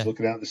back. I'm always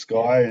looking out the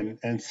sky.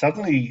 And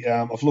suddenly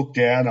I've looked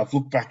down, I've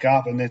looked back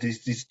up, and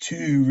there's these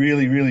two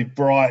really, really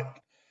bright,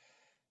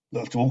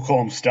 we'll call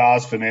them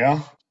stars for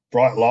now,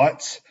 bright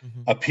lights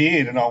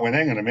appeared, and I went,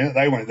 hang on a minute,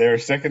 they weren't there a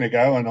second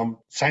ago. And I'm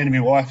saying to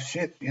my wife,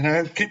 shit,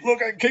 keep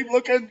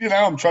looking.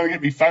 I'm trying to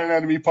get my phone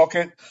out of my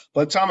pocket.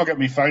 By the time I got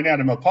my phone out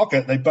of my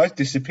pocket, they both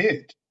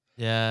disappeared.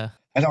 Yeah.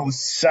 And I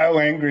was so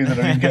angry that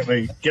I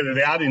didn't get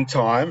it out in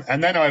time.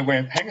 And then I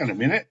went, hang on a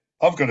minute,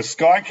 I've got a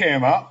sky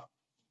cam up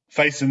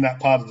facing that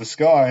part of the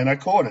sky, and I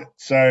caught it.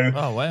 So,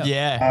 oh wow,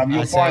 yeah,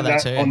 you'll find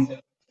that on.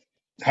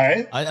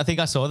 Hey, I think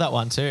I saw that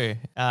one too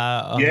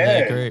on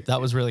the group. That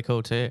was really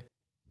cool too.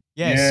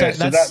 Yeah,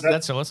 so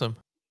that's awesome.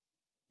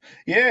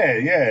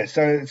 Yeah.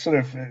 So it sort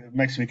of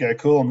makes me go,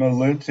 cool, I'm not a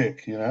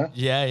lunatic,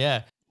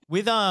 Yeah.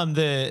 With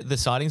the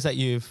sightings that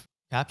you've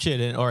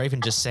captured or even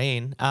just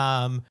seen,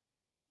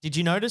 did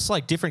you notice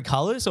like different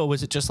colors, or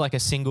was it just like a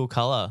single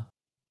color?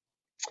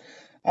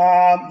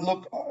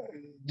 Look,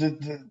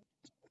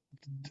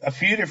 a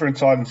few different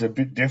sightings are a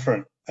bit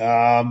different.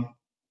 The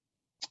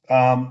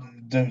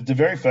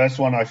very first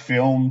one I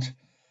filmed,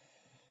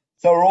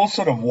 they were all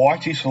sort of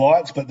whitish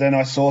lights, but then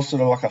I saw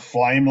sort of like a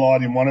flame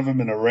light in one of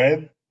them and a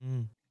red.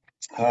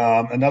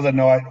 Another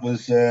night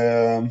was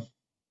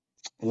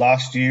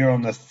last year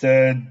on the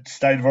third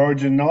State of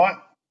Origin night.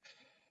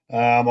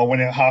 I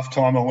went out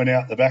halftime. I went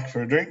out the back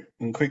for a drink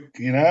and quick,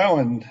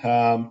 and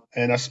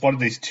I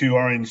spotted these two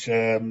orange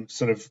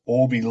sort of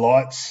orby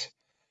lights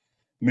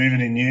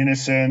moving in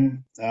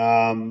unison,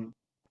 and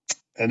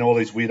all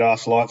these weird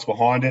ass lights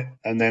behind it.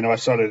 And then I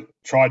sort of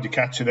tried to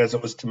catch it as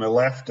it was to my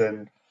left,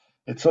 and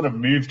it sort of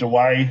moved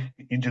away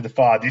into the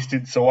far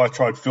distance. So I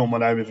tried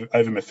filming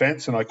over my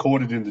fence, and I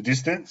caught it in the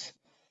distance.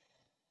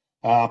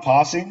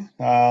 Passing,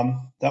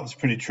 that was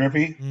pretty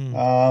trippy.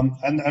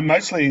 And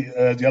mostly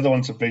the other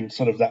ones have been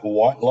sort of that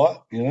white light,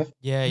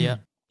 Yeah,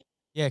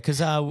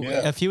 because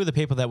a few of the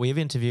people that we've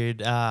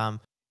interviewed have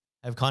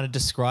kind of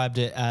described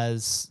it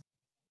as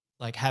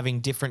like having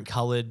different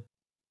colored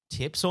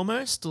tips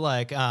almost.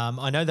 Like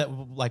I know that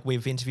like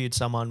we've interviewed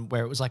someone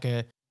where it was like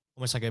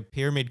almost like a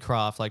pyramid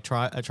craft, like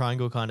a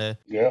triangle kind of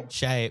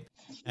shape.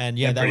 And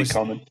that was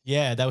common.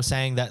 Yeah, they were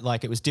saying that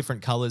like it was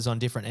different colors on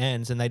different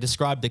ends, and they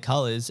described the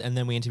colors, and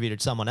then we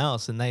interviewed someone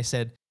else and they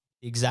said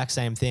the exact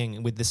same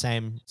thing with the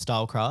same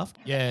style craft.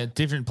 Yeah,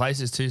 different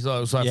places too. So it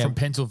was like from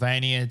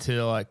Pennsylvania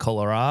to like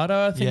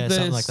Colorado, I think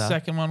the like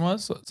second one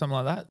was something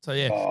like that. So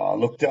yeah. Oh,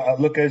 look,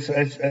 as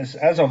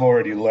I've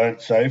already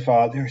learnt so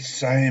far, there are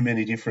so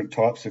many different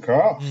types of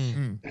craft.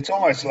 It's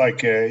almost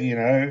like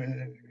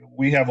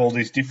we have all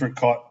these different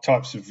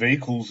types of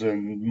vehicles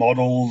and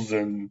models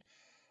and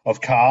of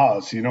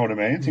cars, you know what I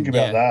mean? Think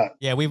about that.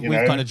 Yeah, we've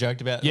kind of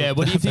joked about. Yeah,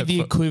 what do you think the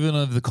equivalent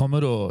of the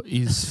Commodore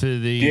is for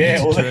the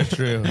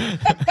extraterrestrial?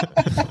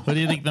 What do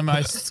you think the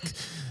most?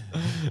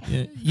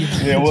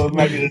 Well,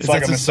 maybe it's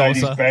like a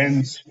Mercedes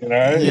Benz,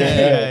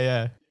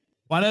 Yeah.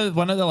 One of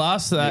the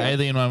last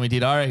alien one we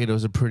did, I reckon it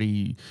was a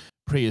pretty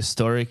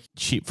prehistoric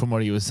ship from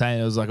what he was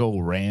saying. It was like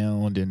all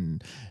round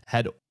and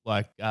had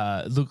like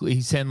look.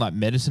 He sent like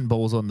medicine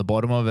balls on the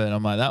bottom of it, and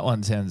I'm like, that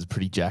one sounds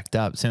pretty jacked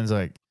up. Sounds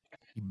like.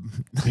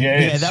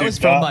 Yeah, that was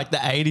from like the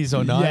 80s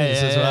or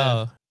 90s as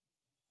well.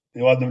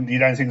 You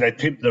don't think they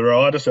pimped the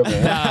ride or something?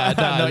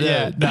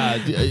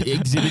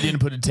 Exhibit didn't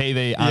put a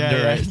TV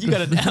under it. You got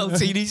an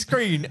LCD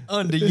screen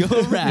under your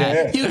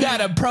rack. Yeah. You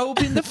got a probe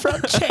in the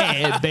front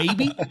chair,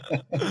 baby.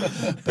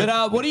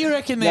 But what do you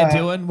reckon they're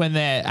doing when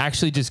they're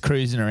actually just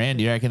cruising around?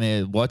 Do you reckon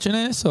they're watching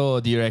us,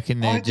 or do you reckon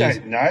they're just... I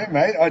don't know,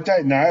 mate. I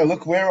don't know.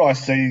 Look, where I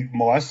see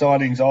my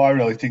sightings, I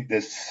really think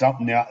there's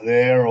something out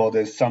there, or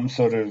there's some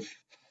sort of,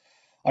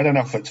 I don't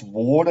know if it's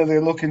water they're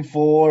looking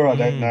for. I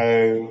don't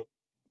know.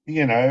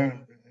 You know,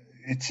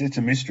 it's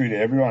a mystery to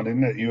everyone,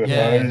 isn't it?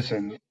 UFOs,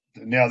 and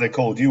now they're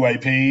called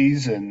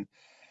UAPs, and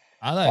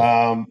are they?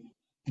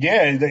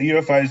 the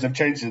UFOs have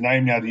changed the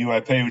name now to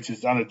UAP, which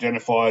is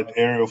unidentified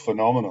aerial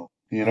phenomenal.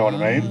 You know what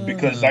I mean?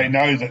 Because they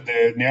know that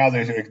they're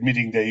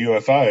admitting they're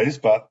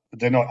UFOs, but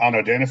they're not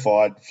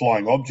unidentified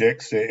flying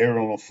objects. They're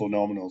aerial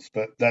phenomenals,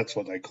 but that's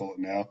what they call it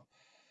now.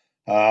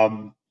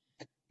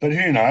 But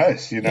who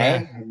knows? You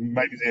know,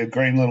 maybe they're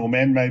green little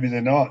men, maybe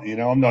they're not. You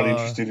know, I'm not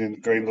interested in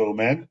the green little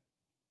men.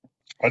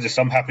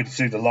 I'm happy to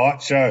see the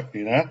light show,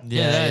 you know?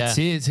 That's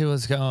it. See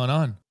what's going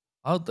on.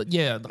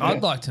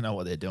 I'd like to know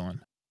what they're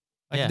doing.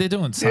 Like they're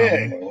doing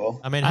something. Yeah, well,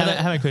 I mean,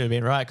 how could it have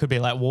been, right? It could be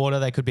like water.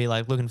 They could be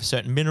like looking for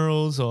certain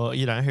minerals, or,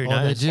 you know, who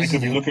knows? they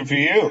could be looking for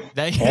you.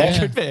 They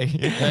could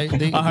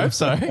be. I hope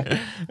so.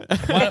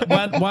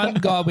 one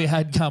guy we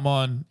had come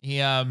on,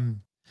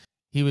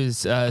 he was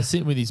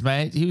sitting with his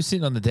mate. He was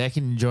sitting on the deck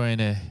and enjoying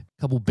a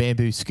couple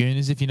bamboo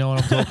schooners, if you know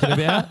what I'm talking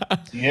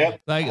about.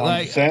 Yep, like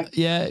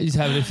 100%. He's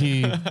having a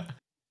few.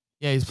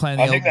 Yeah, he's playing.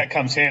 I think that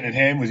comes hand in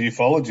hand with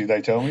ufology. They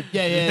tell me.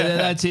 Yeah,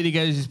 that's it. He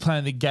goes, he's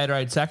playing the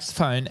Gatorade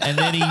saxophone, and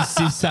then he's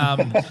just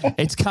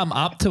it's come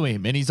up to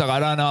him, and he's like, I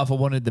don't know if I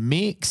wanted the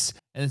mix,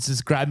 and it's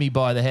just grabbed me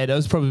by the head. That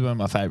was probably one of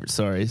my favorite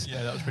stories.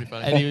 Yeah, that was pretty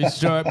funny. And he was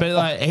short, but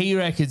like he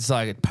reckons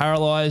like it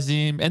paralyzed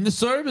him, and the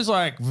story was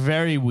like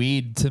very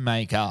weird to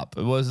make up.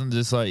 It wasn't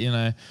just like, you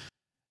know,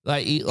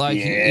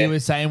 he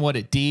was saying what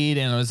it did,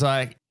 and it was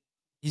like.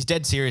 He's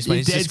dead serious when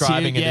he's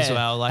describing it as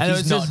well. Like, and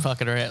he's not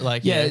fucking around.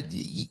 Like,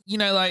 you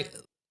know, like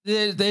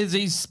there's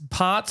these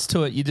parts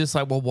to it. You're just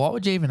like, well, why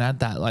would you even add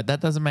that? Like,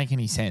 that doesn't make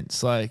any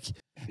sense. Like,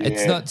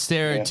 it's not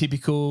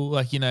stereotypical.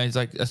 Like, you know, it's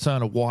like I saw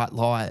a white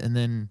light and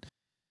then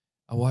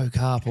I woke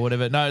up or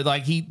whatever. No,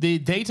 like the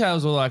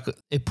details were like,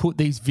 it put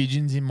these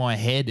visions in my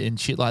head and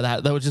shit like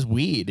that. They were just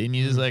weird. And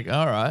you're just like,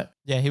 all right.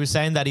 Yeah, he was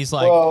saying that he's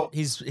like,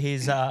 he's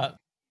the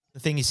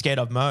thing he's scared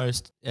of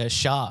most,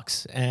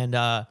 sharks. And,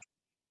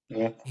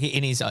 he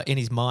in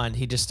his mind,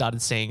 he just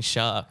started seeing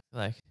shark.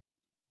 Like,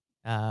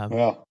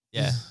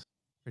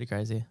 pretty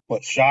crazy.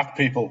 What, shark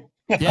people?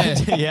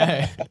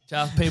 Yeah.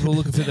 Shark people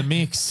looking for the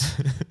mix.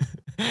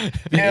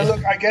 Yeah,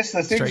 look, I guess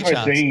the things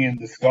we're seeing in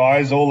the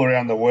skies all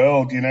around the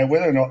world, you know,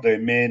 whether or not they're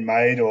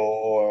man-made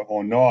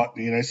or not,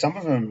 you know, some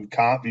of them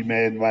can't be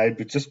man-made,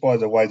 but just by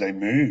the way they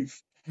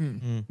move,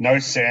 no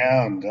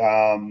sound.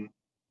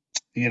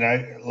 You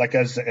know, like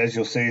as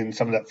you'll see in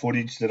some of that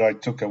footage that I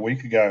took a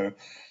week ago.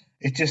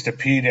 It just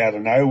appeared out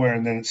of nowhere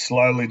and then it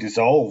slowly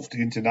dissolved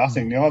into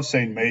nothing. Now, I've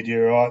seen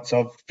meteorites.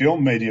 I've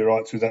filmed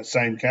meteorites with that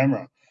same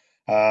camera,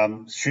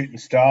 shooting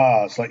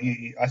stars. Like,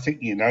 I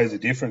think you know the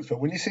difference. But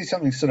when you see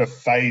something sort of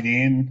fade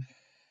in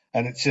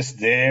and it's just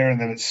there and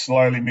then it's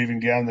slowly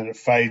moving down and then it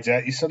fades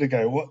out, you sort of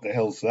go, what the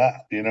hell's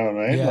that? You know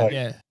what I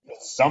mean?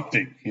 It's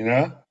something, you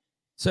know?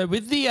 So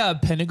with the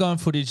Pentagon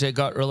footage that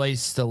got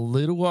released a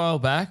little while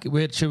back,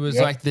 which it was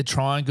like the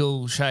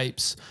triangle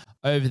shapes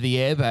over the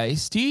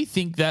airbase. Do you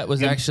think that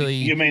was actually...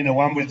 You mean the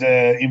one with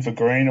the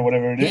infragreen or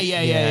whatever it is?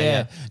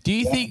 Yeah. Do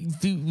you think,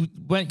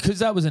 because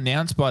that was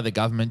announced by the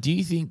government, do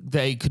you think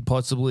they could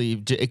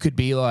possibly, it could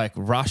be like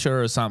Russia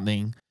or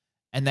something,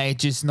 and they're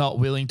just not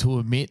willing to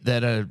admit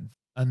that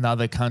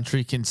another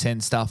country can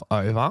send stuff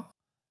over?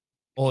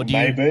 Or do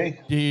maybe.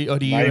 You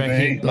maybe.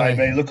 reckon, like,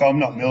 maybe. Look, I'm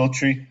not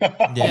military.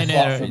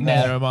 Neither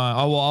am I.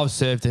 Oh, well, I've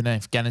served in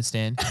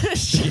Afghanistan.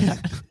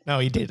 No,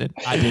 he didn't.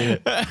 I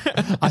did.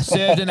 I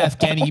served an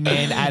Afghani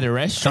man at a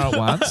restaurant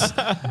once.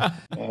 That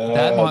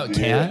might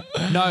count.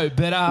 No,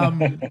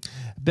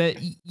 but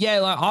yeah,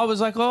 like I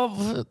was like,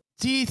 oh,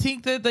 do you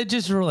think that they're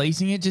just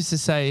releasing it just to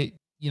say,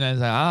 you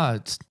know,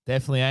 it's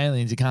definitely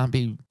aliens. It can't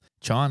be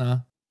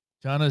China.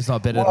 China's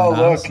not better than us.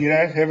 Well, look, you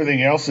know,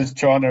 everything else is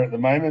China at the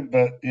moment,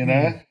 but you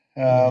know.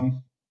 Yeah,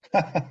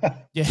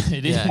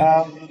 it is.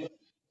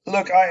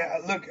 Look,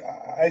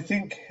 I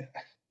think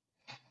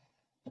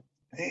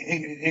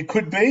it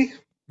could be.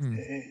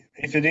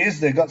 If it is,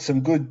 they've got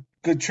some good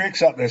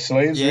tricks up their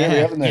sleeves, really,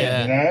 haven't they?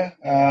 You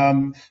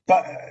know.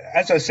 But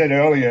as I said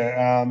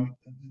earlier,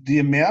 the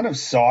amount of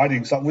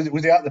sightings, like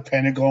without the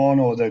Pentagon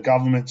or the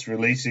government's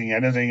releasing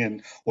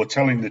anything or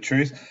telling the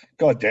truth,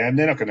 God damn,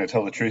 they're not going to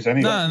tell the truth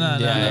anyway. No.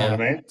 You know what I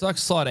mean? It's like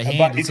sleight of hand.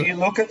 But if you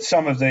look at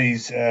some of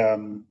these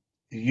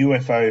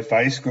UFO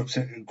face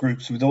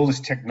groups with all this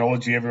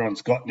technology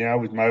everyone's got now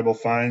with mobile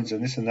phones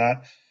and this and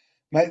that,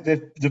 mate,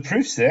 the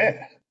proof's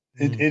there.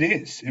 It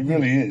is. It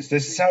really is.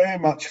 There's so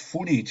much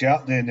footage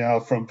out there now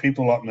from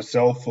people like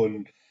myself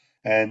and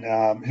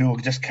who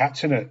are just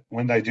catching it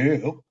when they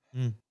do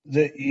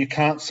that you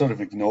can't sort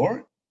of ignore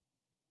it,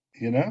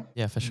 you know?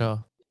 Yeah, for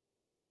sure.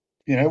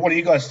 You know, what do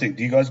you guys think?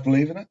 Do you guys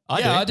believe in it?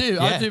 I do.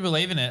 I do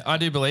believe in it. I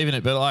do believe in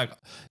it. But like,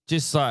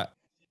 just like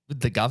with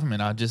the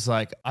government, I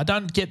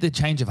don't get the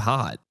change of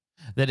heart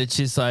that it's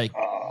just like,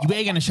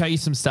 we're going to show you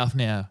some stuff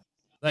now.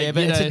 Like, Yeah,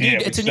 but it's a new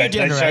They showed you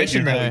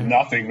generation, really though.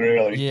 nothing,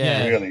 really.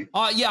 Yeah. Really.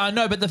 Oh, yeah, I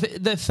know. But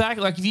the fact,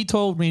 like, if you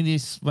told me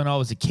this when I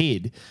was a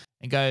kid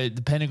and go,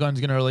 the Pentagon's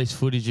going to release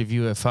footage of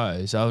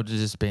UFOs, I would have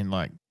just been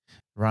like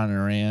running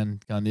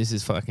around going, this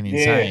is fucking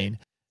insane.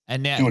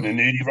 And now Doing a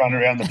nudie run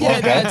around the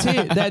block.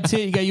 That's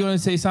it. You go, you want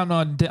to see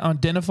something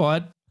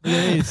unidentified? Look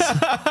at this.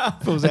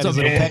 Pulls out his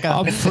little pecker.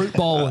 I'm fruit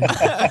bowling.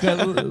 Go,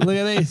 look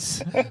at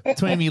this.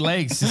 Between me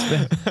legs.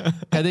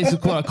 This is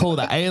what I call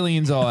the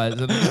alien's eyes.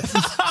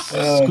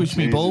 Squish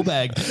me ball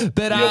bag.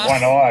 But You're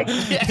one-eyed.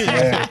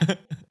 Yeah.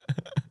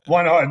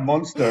 One-eyed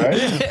monster,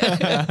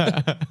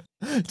 eh?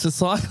 It's a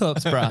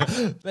cyclops, bro.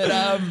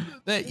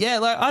 But yeah,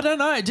 like, I don't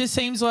know. It just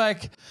seems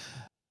like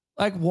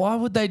why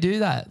would they do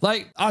that?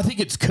 Like, I think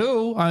it's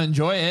cool. I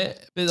enjoy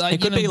it. But like,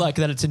 It could be like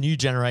that it's a new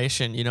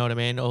generation, you know what I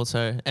mean?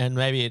 Also, and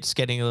maybe it's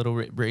getting a little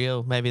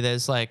real. Maybe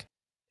there's like,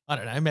 I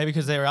don't know, maybe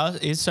because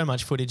is so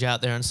much footage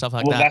out there and stuff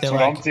like Well, that. that's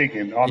what I'm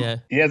thinking.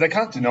 Yeah, they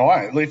can't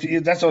deny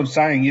it. That's what I'm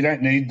saying. You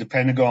don't need the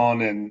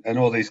Pentagon and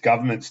all these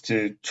governments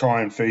to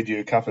try and feed you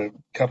a cup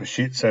of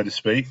shit, so to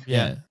speak.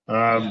 Yeah.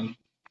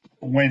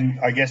 When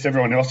I guess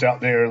everyone else out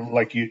there,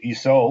 like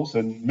yourselves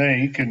and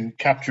me, can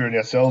capture it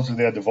ourselves with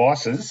our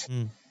devices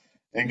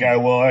and go,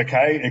 well,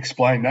 okay,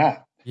 explain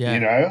that. Yeah.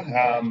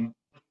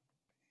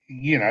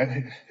 You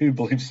know, who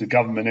believes the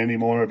government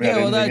anymore about Yeah,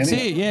 well, anything?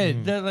 that's it.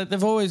 Yeah,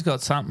 they've always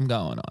got something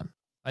going on.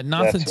 Like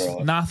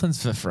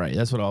nothing's for free.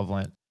 That's what I've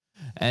learned.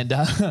 And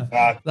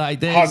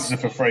like, hugs are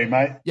for free,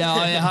 mate.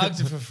 Yeah,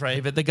 hugs are for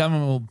free, but the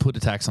government will put a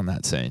tax on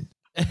that soon.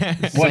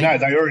 Well, no,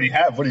 they already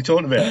have. What are you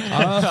talking about?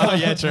 Oh,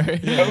 yeah, true.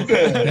 Yeah,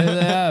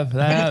 they have.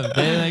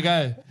 There they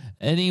go.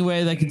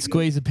 Anywhere they can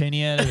squeeze a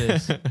penny out of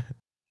this. But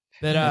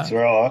that's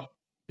right.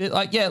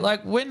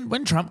 Like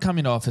when Trump come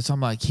in office, I'm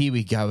like, here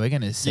we go. We're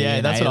gonna see. Yeah,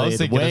 an that's alien. what I was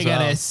thinking. We're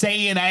gonna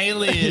see an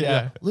alien.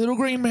 Yeah. Little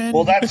green man.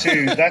 Well, that's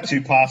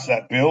who passed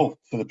that bill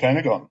for the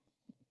Pentagon.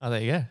 Oh,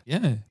 there you go.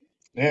 Yeah.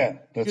 Yeah,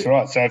 that's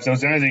right. So if there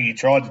was anything he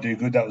tried to do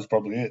good, that was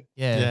probably it.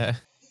 Yeah.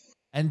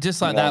 And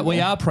just like that, we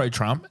are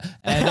pro-Trump.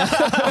 And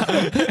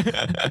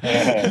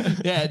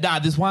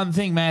there's one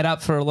thing made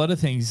up for a lot of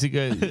things.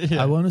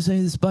 I want to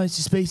see the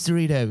spicy space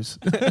Doritos.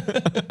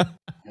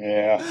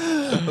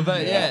 Yeah.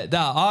 But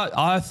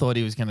I thought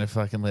he was going to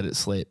fucking let it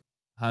slip,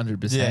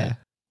 100%. Yeah.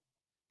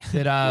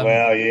 But,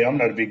 well, yeah, I'm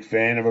not a big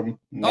fan of him.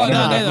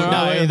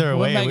 Either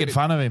way. We're making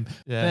fun of him.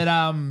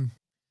 Yeah.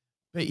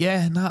 But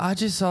yeah, no, I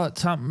just thought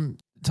something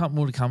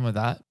more to come with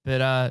that.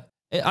 But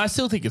I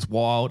still think it's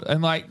wild.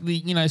 And like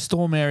the,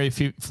 Storm Area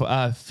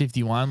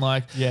 51,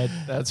 like, yeah,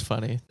 that's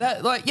funny.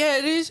 That, like, yeah,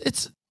 it is.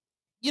 It's,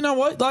 you know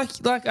what?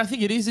 Like I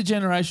think it is a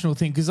generational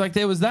thing because like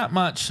there was that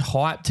much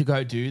hype to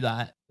go do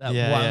that. That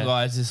one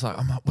guy's just like,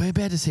 we're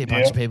about to see a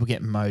bunch of people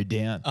get mowed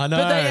down. I know.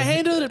 But they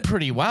handled it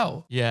pretty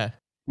well. Yeah.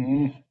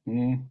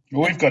 Mm-hmm.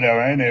 We've got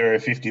our own Area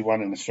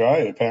 51 in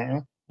Australia,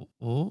 apparently.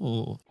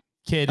 Ooh.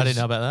 I didn't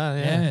know about that.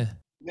 Yeah.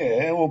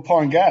 Yeah, well,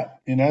 Pine Gap.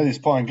 There's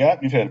Pine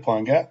Gap. You've heard of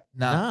Pine Gap?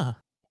 Nah.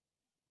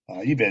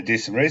 You better do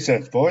some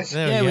research, boys. We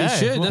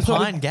should. Well, That's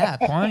Pine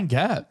Gap. Pine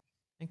Gap.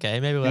 Okay,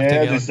 maybe we'll have to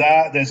go. There's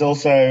that. There's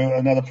also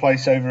another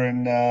place over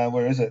in,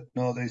 where is it?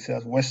 Northeast,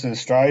 South, Western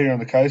Australia on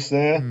the coast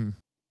there.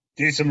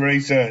 Do some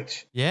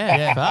research.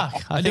 Yeah,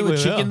 fuck. I knew a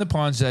chick in the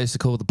Pines they used to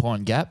call the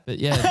Pine Gap, but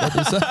yeah. That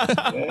is,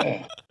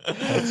 yeah,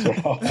 that's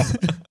right.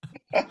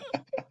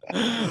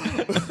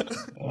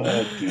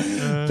 Oh,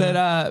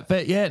 dear.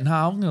 But yeah, no,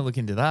 I'm going to look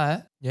into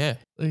that. Yeah.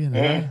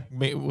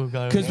 We'll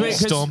go to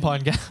Storm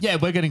Pine Gap. Yeah,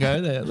 we're going to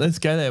go there. Let's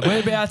go there.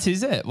 Whereabouts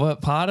is it?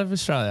 What part of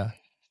Australia?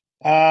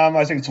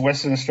 I think it's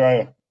Western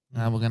Australia.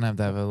 No, we're going to have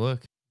a look.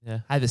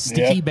 Yeah. Have a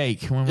sticky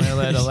beak when we're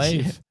allowed to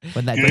leave.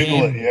 When that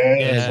Google it.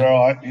 Yeah, that's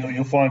right.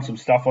 You'll find some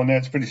stuff on there.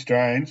 It's pretty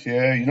strange.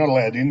 Yeah, you're not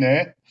allowed in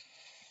there.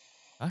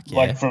 Fuck yeah.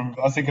 Like from,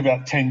 I think,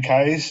 about 10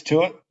 Ks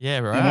to it. Yeah,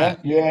 right.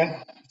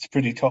 Yeah. It's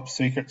pretty top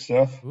secret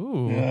stuff.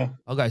 Ooh. Yeah.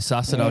 I'll go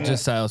suss it. I'll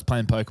just say I was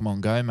playing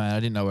Pokemon Go, mate.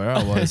 I didn't know where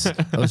I was.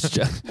 I was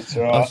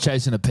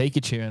chasing a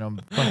Pikachu and I'm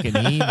fucking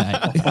here,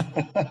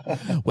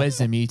 mate. Where's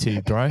the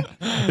Mewtwo, bro?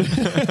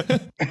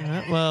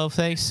 Right, well,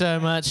 thanks so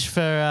much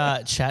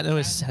for chatting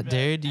with us,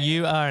 dude.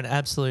 You are an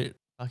absolute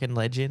fucking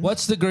legend.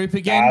 What's the group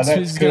again?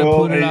 That's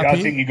cool. I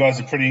think you guys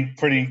are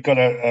pretty got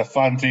a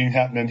fun thing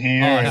happening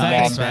here.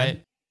 Thanks,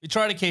 mate. We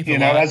try to keep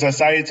it as I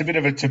say, it's a bit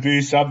of a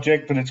taboo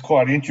subject, but it's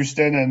quite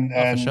interesting. And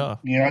for sure.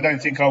 I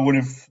don't think I would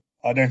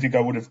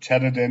have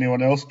chatted to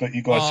anyone else, but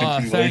you guys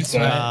seem pretty loose.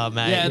 Mate,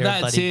 yeah,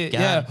 that's it.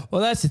 Guy. Yeah,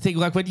 well, that's the thing.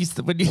 Like when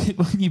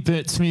you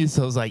burnt Smiths,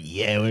 I was like,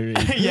 yeah, we're in.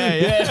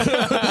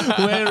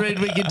 We're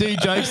in. We can do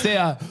jokes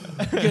now.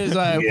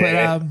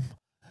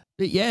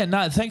 But yeah,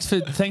 no. Thanks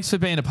for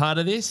being a part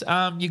of this.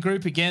 Your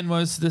group again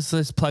was this.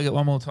 Let's plug it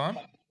one more time.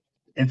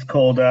 It's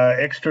called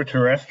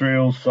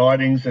Extraterrestrial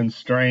Sightings and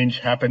Strange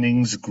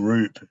Happenings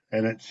Group,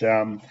 and it's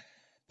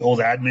all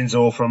the admins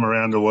all from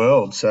around the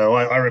world. So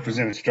I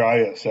represent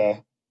Australia.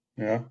 So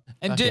Yeah.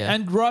 And Fuck yeah.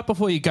 and right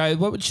before you go,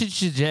 what would you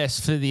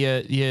suggest for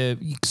the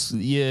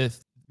your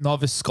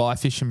novice sky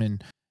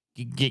fishermen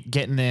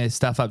getting their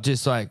stuff up?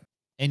 Just like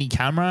any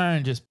camera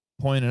and just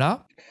point it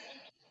up.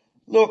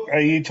 Look, are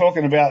you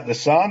talking about the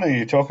sun? Or are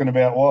you talking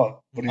about what?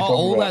 What are you talking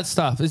All about? that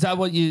stuff. Is that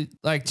what you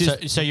like?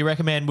 Just So you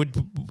recommend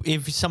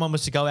if someone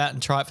was to go out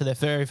and try it for their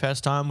very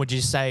first time, would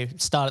you say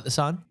start at the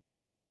sun?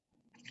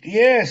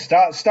 Yeah,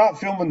 start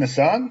filming the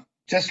sun.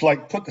 Just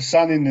like put the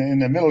sun in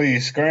the middle of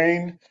your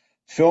screen,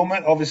 film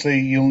it. Obviously,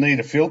 you'll need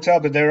a filter,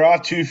 but there are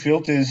 2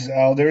 filters.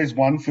 There is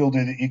one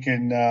filter that you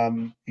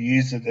can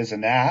use it as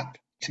an app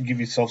to give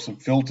yourself some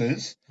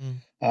filters.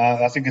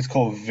 I think it's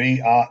called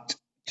VArt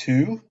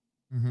 2.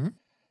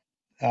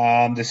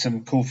 There's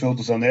some cool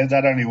filters on there.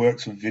 That only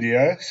works with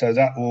video, so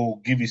that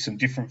will give you some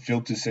different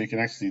filters so you can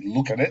actually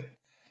look at it.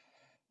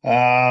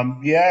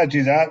 Yeah,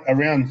 do that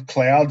around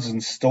clouds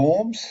and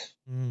storms.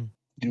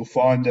 You'll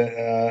find it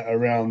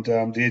around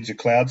the edge of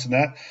clouds and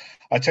that.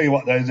 I tell you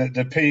what though,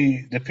 the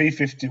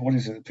P50, what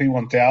is it? The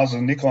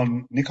P1000,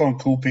 Nikon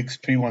Coolpix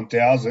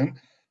P1000.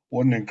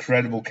 What an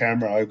incredible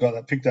camera! I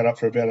picked that up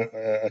for about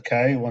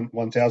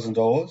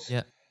 $1,000.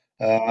 Yeah.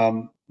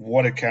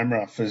 What a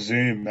camera for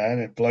zoom, man!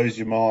 It blows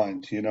your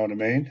mind. You know what I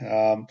mean?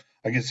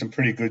 I get some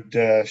pretty good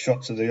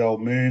shots of the old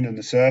moon and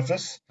the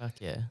surface. Fuck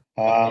yeah.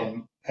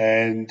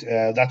 And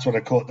that's what I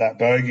caught that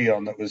bogey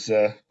on that was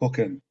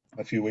hooking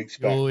a few weeks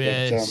back. oh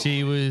yeah, But,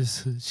 she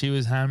was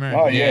hammering.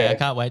 oh Yeah, yeah, I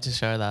can't wait to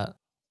show that.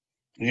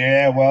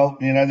 yeah. Well,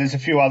 there's a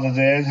few others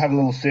there. Have a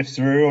little sift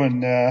through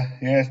and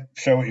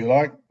show what you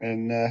like.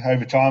 And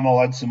over time,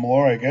 I'll add some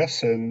more, I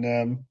guess.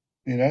 And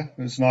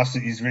it's nice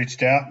that he's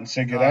reached out and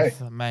said good day.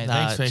 Oh, mate, Nah,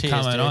 thanks for cheers,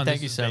 coming dude. on.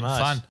 Thank This you has so been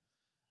much. Fun.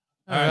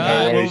 All No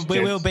right, worries, we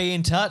gents. will be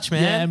in touch,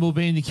 man. Yeah, and we'll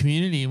be in the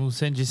community and we'll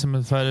send you some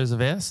of the photos of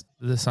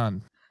the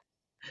sun.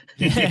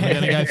 We're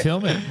going to go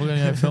film it.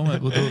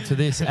 We'll do it to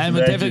this. And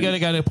we're definitely going to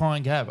go to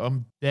Pine Gap.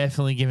 I'm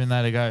definitely giving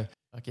that a go.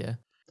 Fuck yeah.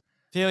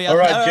 Feel ya. All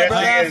right, All Jeff, bro.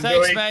 yeah,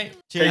 Thanks, enjoy. mate.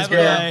 Cheers, Thanks,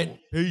 bro. guys.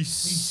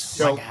 Peace.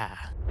 Ciao.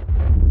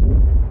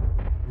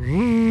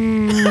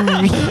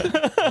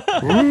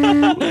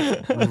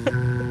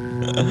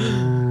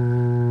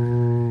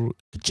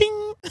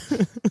 Ching.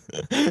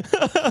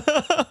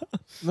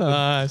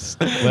 Nice.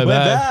 We're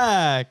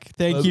back.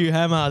 Thank you,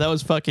 Hammer. That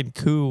was fucking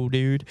cool,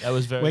 dude. That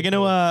was very We're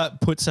gonna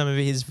put some of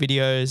his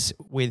videos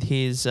with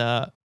his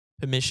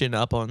permission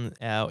up on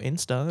our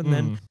Insta, and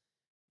then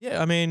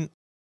I mean,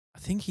 I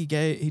think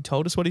he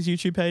told us what his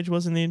YouTube page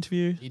was in the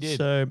interview. He did.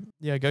 So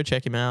yeah, go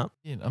check him out.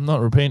 Yeah, I'm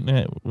not repeating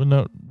it. We're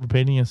not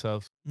repeating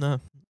ourselves. No,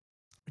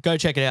 go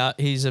check it out.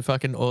 He's a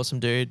fucking awesome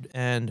dude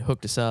and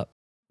hooked us up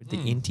with the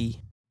Inti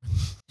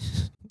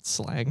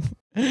slang.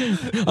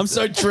 I'm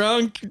so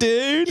drunk,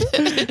 dude.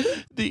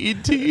 The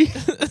Inti.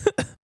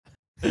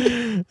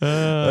 You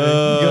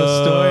got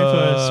a story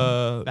for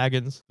us,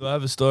 Baggins? Do I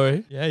have a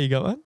story? Yeah, you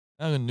got one?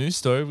 I have a news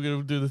story. We're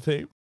gonna do the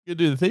theme. We're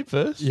gonna do the theme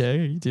first. Yeah,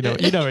 you know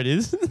what it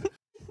is.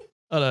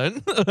 I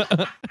don't.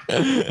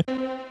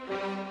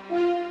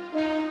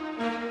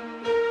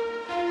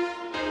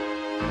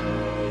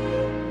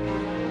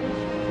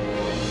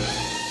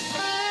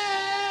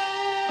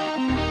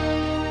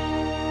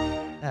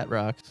 That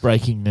rocks.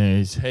 Breaking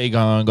news. How you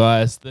going,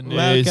 guys? The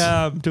news.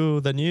 Welcome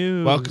to the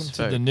news. Welcome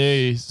to the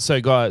news. So,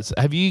 guys,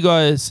 have you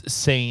guys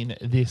seen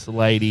this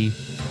lady?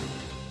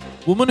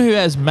 Woman who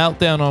has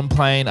meltdown on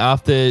plane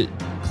after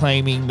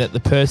claiming that the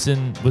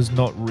person was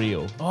not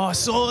real. Oh, I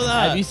saw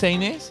that. Have you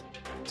seen this?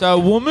 So a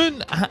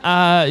woman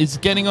is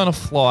getting on a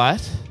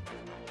flight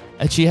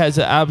and she has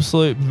an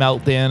absolute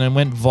meltdown and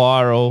went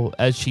viral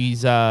as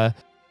she's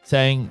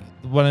saying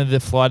one of the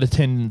flight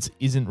attendants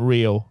isn't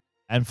real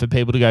and for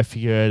people to go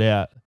figure it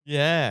out.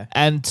 Yeah.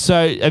 And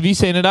so have you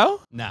seen it,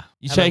 Al? Nah.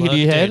 You Have a shaking look,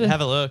 your head? dude.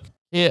 Have a look.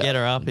 Yeah. Get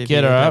her up. If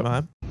Get you her don't up.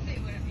 mind. Say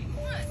whatever you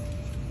want.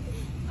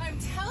 I'm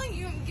telling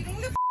you, I'm getting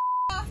the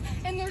off,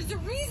 and there's a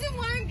reason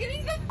why I'm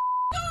getting the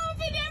off,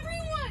 and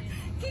everyone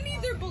can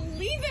either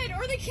believe it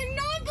or they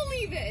cannot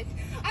believe it.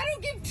 I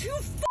don't give two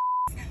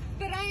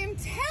but I am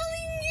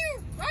telling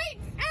you right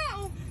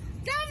now,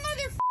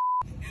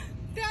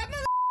 that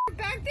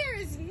back there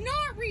is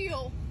not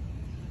real.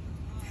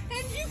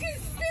 And you can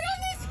sit on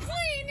this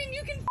plane and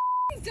you can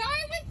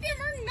die with them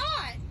or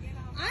not.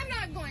 I'm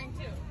not going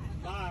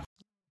to.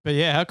 But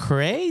yeah, how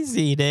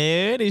crazy,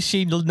 dude. Is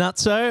she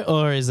nutso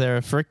or is there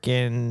a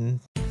freaking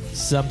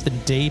something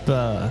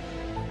deeper?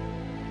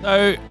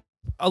 So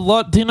a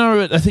lot. Do you know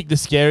what I think the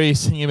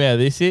scariest thing about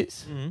this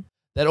is?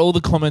 That all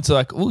the comments are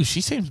like, "Oh,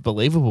 she seems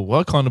believable. Well,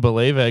 I kind of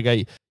believe her." I go,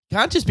 you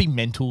can't just be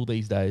mental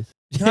these days.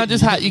 You can't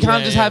just have. You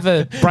can't just have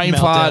a brain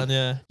fart.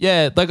 Yeah.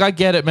 Yeah, like I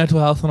get it, mental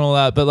health and all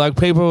that, but like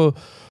people,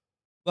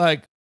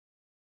 like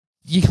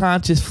you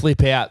can't just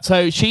flip out.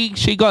 So she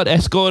got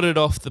escorted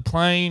off the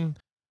plane,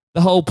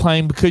 the whole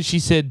plane, because she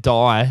said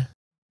die.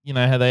 You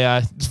know how they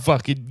are. It's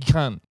fucking you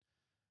can't.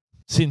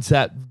 Since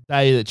that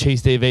day that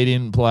Cheese TV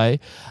didn't play,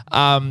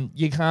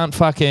 you can't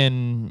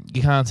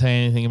say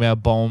anything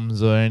about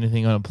bombs or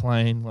anything on a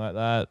plane like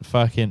that.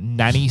 Fucking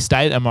nanny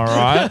state, am I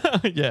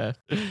right? Yeah.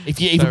 If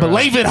you even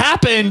believe it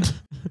happened.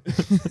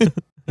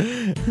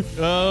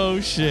 Oh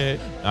shit.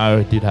 No,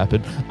 it did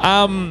happen.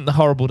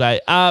 Horrible day.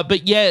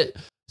 But yeah,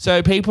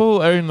 so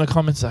people are in the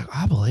comments like,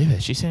 I believe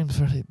it. She seems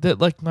really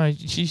like no,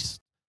 she's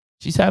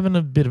having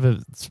a bit of a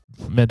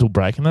mental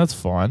break, and that's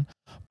fine.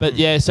 But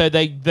yeah, so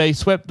they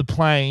swept the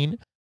plane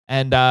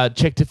and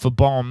checked it for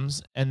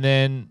bombs, and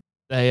then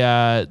they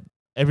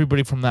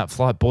everybody from that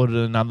flight boarded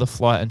another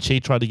flight, and she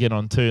tried to get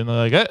on too, and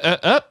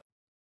they're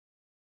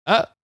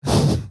like,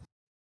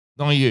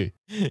 not you.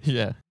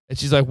 Yeah. And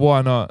she's like,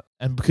 why not?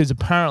 And because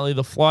apparently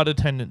the flight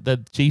attendant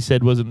that she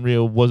said wasn't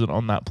real wasn't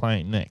on that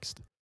plane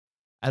next.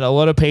 And a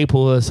lot of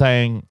people are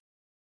saying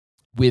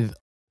with,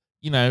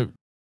 you know,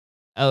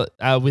 what's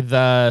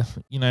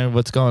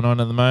going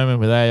on at the moment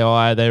with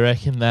AI, they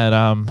reckon that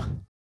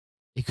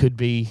it could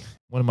be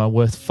one of my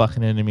worst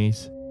fucking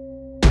enemies.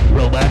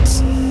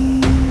 Robots.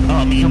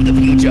 Army of the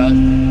future.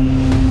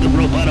 The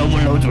robot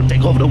overlords will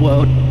take over the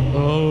world.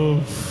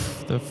 Oh,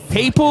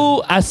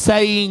 People are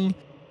saying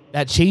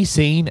that she's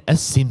seen a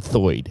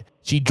synthoid.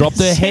 She dropped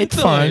her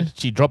headphones.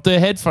 She dropped her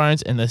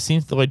headphones, and the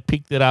synthoid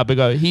picked it up and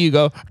go, "Here you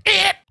go,"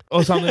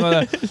 or something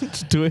like that.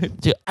 Just do it.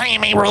 I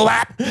am a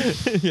robot.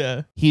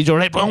 Yeah. Here's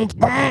your headphones.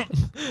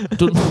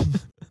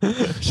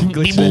 She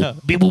glitched out.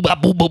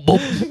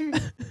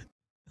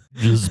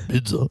 Just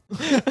pizza.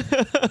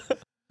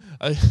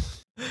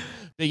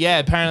 But yeah,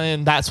 apparently,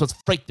 and that's what's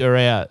freaked her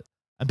out.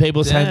 And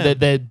people are saying that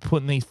they're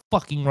putting these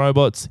fucking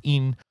robots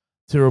in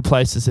to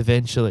replace us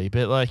eventually.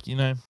 But like, you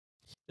know.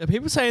 Are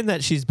people saying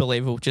that she's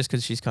believable just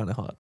because she's kind of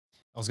hot?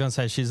 I was gonna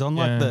say she's on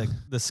like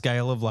the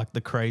scale of like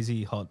the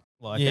crazy hot.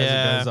 Like as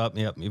it goes up,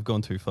 yep, you've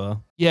gone too far.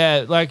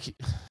 Yeah, like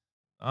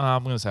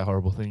I'm gonna say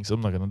horrible things.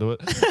 I'm not gonna do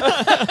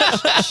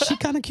it. She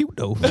kind of cute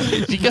though.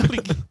 She kind of.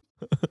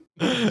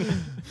 I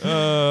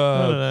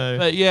don't know.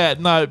 But yeah,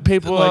 no,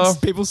 people like are.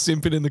 people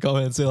simping in the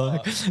comments. They're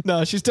like,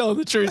 "No, she's telling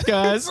the truth,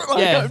 guys." Like,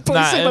 Yeah,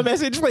 please see my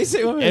message. Please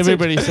see my message.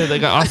 Everybody said they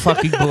go, I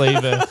fucking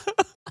believe her.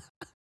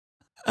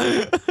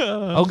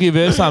 I'll give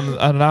her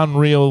an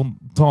unreal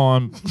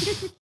time.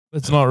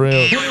 It's not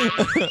real.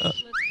 Fuck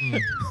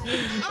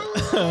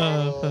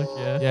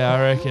yeah. Yeah,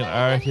 I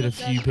reckon a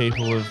few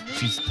people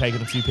she's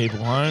taken a few people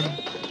home,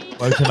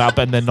 woken up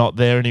and they're not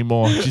there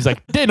anymore. She's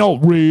like, they're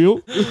not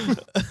real. Yeah,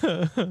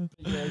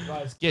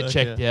 guys, get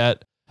checked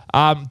out.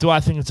 Do I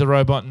think it's a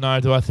robot? No.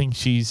 Do I think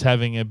she's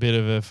having a bit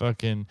of a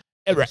fucking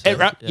error?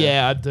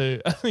 Yeah, I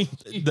do. I think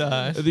she's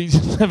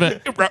having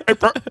an error.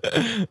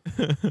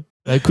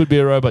 It could be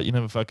a robot. You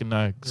never fucking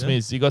know.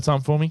 Smiz, you got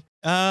something for me?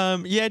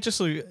 Yeah, just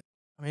look.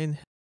 I mean,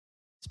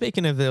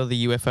 speaking of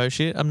the UFO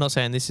shit, I'm not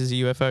saying this is a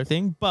UFO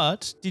thing,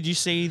 but did you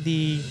see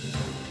the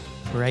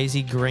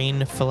crazy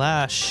green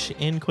flash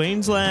in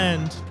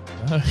Queensland?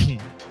 No,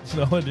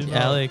 I didn't.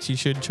 Alex, you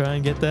should try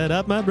and get that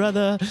up, my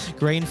brother.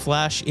 Green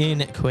flash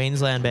in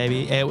Queensland,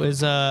 baby. It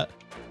was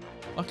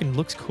fucking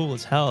looks cool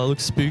as hell. It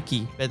looks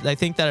spooky, but they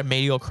think that a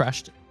meteor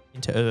crashed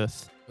into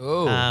Earth,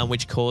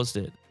 which caused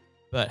it.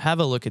 But have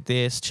a look at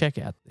this. Check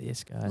out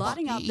this, guys.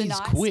 Lighting up the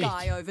night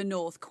sky over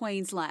North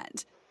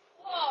Queensland.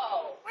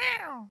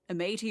 A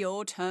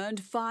meteor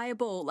turned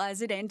fireball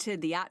as it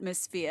entered the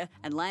atmosphere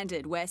and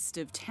landed west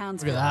of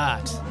Townsville. Look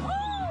at that.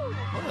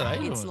 What are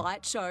they Its doing?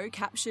 light show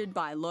captured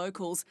by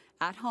locals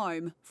at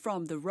home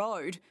from the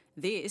road,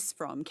 this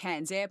from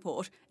Cairns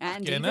Airport,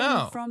 and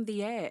even from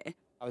the air. It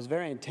was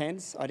very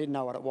intense. I didn't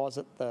know what it was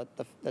at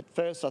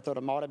first. I thought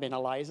it might have been a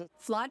laser.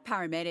 Flight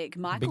paramedic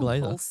Michael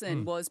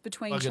Paulson was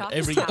between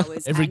Charters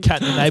Towers every and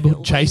cat in the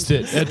neighbourhood chased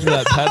it into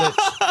that paddock.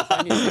 I've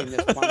only seen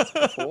this once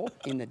before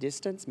in the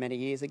distance many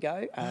years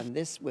ago, and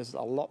this was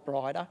a lot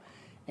brighter.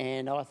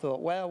 And I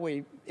thought, well,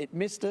 it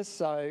missed us,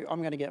 so I'm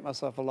going to get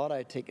myself a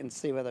lotto ticket and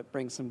see whether it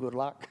brings some good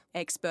luck.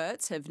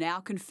 Experts have now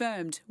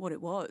confirmed what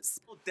it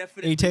was. Well,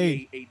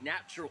 definitely a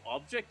natural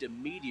object, a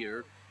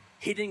meteor,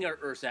 hitting our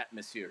Earth's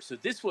atmosphere. So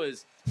this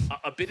was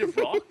a bit of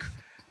rock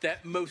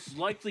that most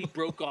likely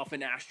broke off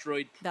an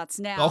asteroid. That's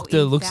now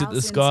Doctor looks at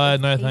the sky.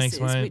 No thanks,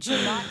 mate. Which you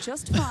might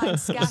just find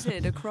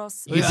scattered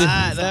across.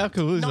 How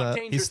cool is Not that?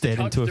 dangerous He stared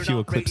to into a touch, few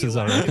they're not eclipses,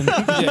 I reckon.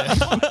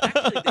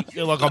 Actually, they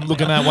Feel like I'm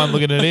looking at one,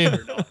 looking at him.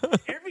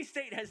 Every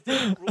state has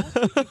different rules.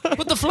 So you can't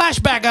Put the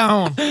flashback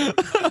on.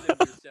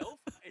 yourself.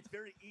 It's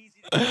very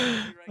easy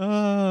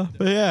to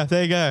But yeah,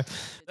 there you go.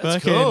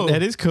 That's Fucking- cool.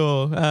 That is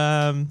cool.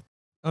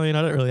 I mean,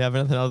 I don't really have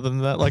anything other than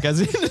that. Like, as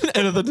in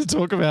anything to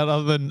talk about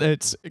other than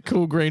it's a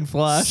cool green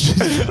flash.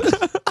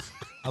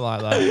 I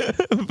like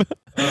that.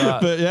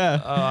 But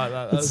yeah, I like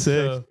that. That's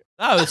sick. cool.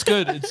 No, it's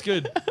good. It's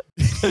good.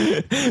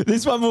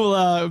 this one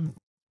will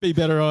be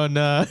better on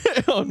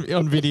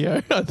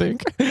video, I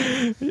think.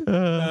 For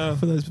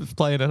those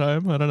playing at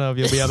home, I don't know if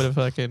you'll be able to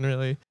fucking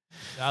really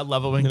I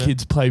love it when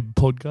kids play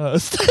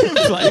podcast.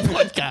 play a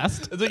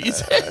podcast. That's what you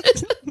said.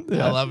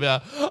 I love you.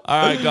 All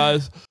right,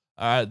 guys.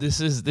 All right, this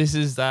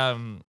is I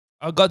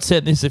got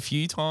sent this a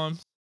few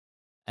times,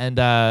 and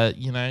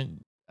you know,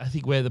 I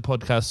think we're the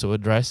podcast to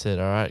address it.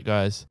 All right,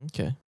 guys.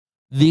 Okay.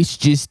 This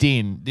just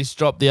in. This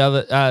dropped the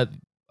other.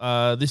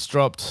 This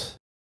dropped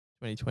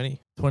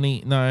 2020.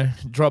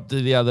 dropped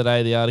the other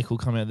day. The article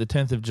came out the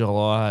 10th of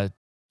July,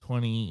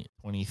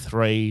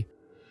 2023.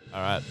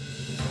 All right.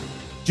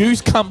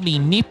 Juice company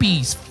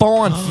Nippy's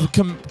fined for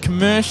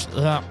commercial.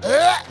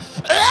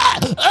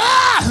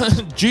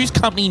 Juice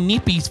company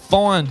Nippy's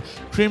fined,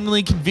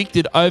 criminally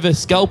convicted over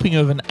scalping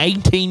of an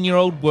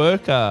 18-year-old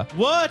worker.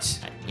 What?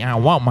 Yeah, I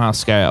want my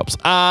scalps.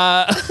 And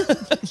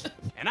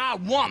I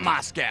want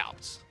my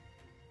scalps.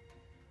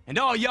 And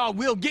all y'all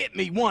will get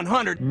me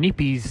 100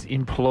 Nippy's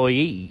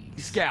employees.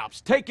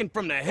 scalps taken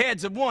from the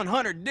heads of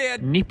 100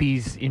 dead,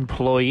 Nippy's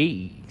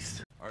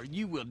employees. or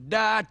you will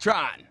die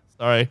trying.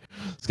 Sorry,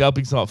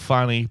 scalping's not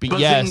funny, but Bazinga.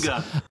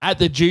 yes, at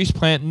the juice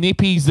plant,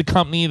 Nippy's the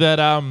company that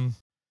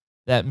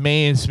that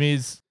me and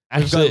Smiz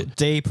actually got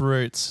deep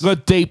roots.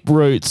 got deep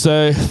roots.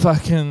 So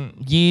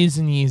fucking years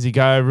and years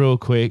ago, real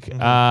quick,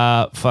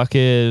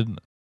 fucking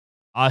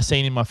I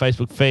seen in my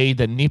Facebook feed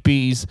that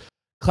Nippy's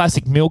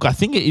classic milk. I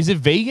think is it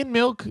vegan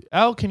milk?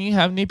 Al, can you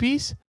have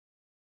Nippy's?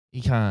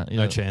 You can't.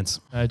 No chance.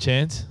 No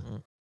chance.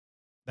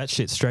 That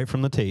shit's straight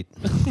from the teat.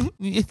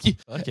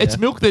 It's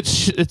milk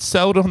that's it's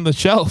sold on the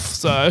shelf,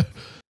 so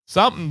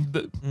something's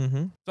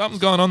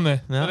going on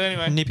there. No, But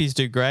anyway, Nippies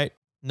do great.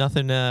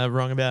 Nothing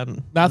wrong about it.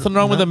 nothing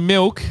wrong with the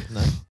milk.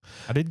 No.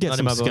 I did get Not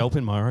some in my book. scalp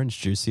in my orange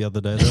juice the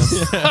other day,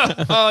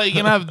 though. Oh, you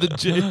can have the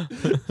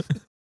juice.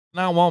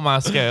 No, I want my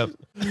scalp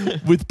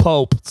with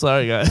pulp.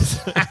 Sorry, guys.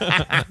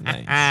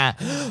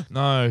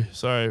 No,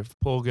 sorry,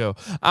 poor girl.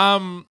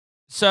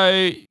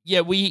 So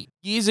yeah,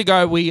 years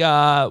ago we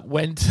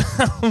went.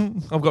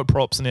 I've got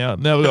props now.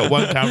 Now we've got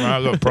one camera.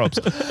 I've got props.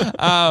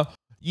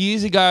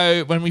 Years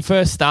ago when we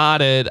first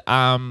started,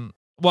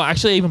 well,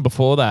 actually even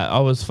before that, I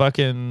was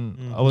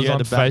fucking. I was You on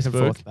had a back and Facebook.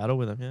 forth battle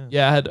with him. Yeah.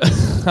 Yeah, I had.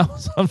 I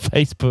was on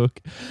Facebook,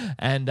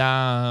 and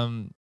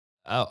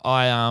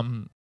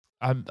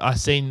I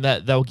seen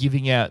that they were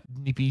giving out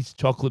Nippy's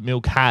chocolate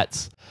milk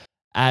hats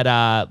at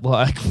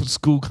like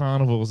school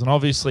carnivals, and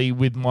obviously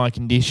with my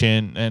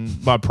condition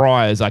and my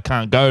priors, I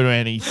can't go to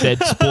any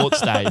said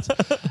sports days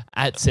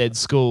at said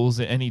schools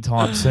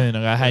anytime soon.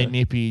 I go, hey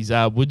Nippy's,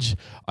 I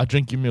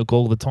drink your milk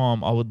all the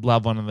time. I would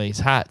love one of these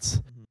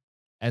hats.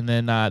 And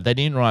then they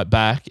didn't write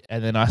back,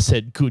 and then I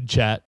said good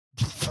chat.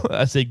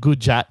 I said good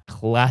chat,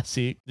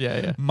 classic.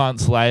 Yeah.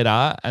 Months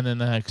later, and then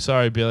they're like,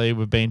 sorry Billy,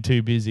 we've been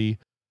too busy.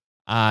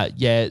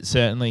 Yeah,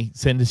 certainly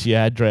send us your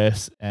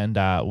address and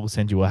we'll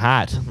send you a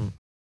hat.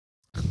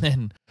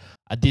 And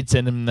I did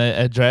send them the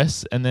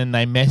address, and then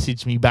they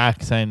messaged me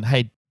back saying,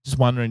 hey, just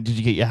wondering, did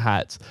you get your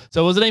hats?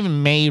 So it wasn't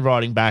even me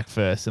writing back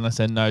first, and I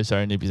said, no,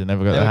 sorry, Nippies, I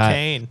never got They the were hat.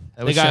 keen.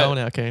 They were go- showing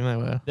how keen they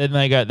were. Then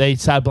they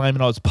started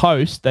blaming Oz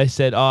Post. They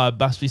said, oh, it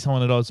must be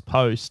someone at Oz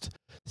Post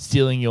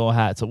stealing your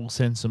hat, so we'll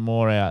send some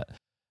more out.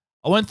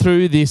 I went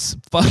through this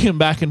fucking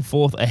back and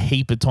forth a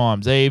heap of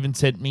times. They even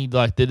sent me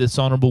like the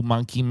dishonorable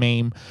monkey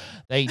meme.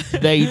 They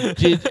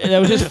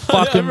were just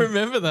fucking. I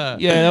remember that.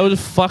 Yeah, they were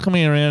just fucking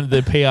me around,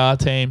 the PR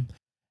team.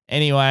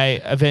 Anyway,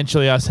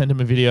 eventually I sent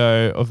him a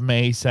video of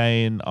me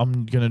saying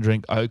I'm going to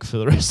drink Oak for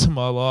the rest of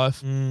my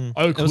life.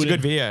 Oak It was a good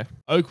wouldn't- video.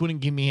 Oak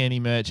wouldn't give me any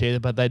merch either,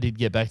 but they did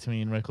get back to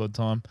me in record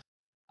time.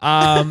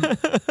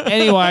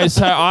 Anyway,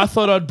 so I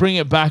thought I'd bring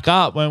it back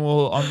up when we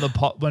were on the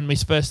when we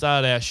first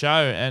started our show,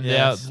 and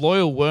Yes. our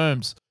loyal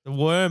worms. The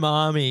Worm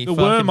Army. The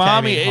fucking Worm came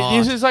Army. in hot.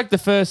 This is like the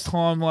first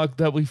time like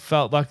that we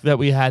felt like that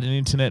we had an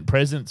internet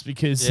presence,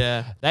 because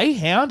Yeah. they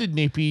hounded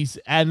Nippies,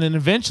 and then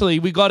eventually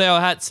we got our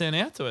hats sent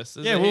out to us.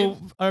 Yeah, well,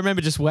 I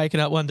remember just waking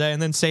up one day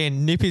and then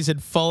seeing Nippies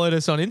had followed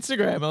us on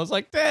Instagram. I was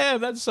like, damn,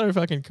 that's so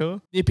fucking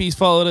cool. Nippies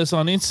followed us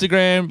on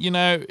Instagram. You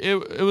know,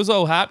 it was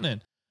all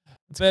happening.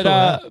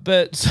 But cool,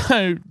 but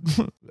so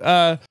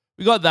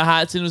we got the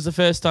hats, and it was the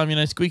first time, you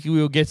know, Squeaky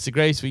Wheel gets the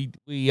grease. We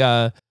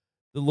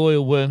the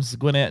loyal worms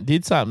went out and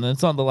did something. And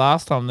it's not the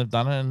last time they've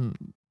done it, and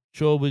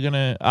sure, we're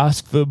gonna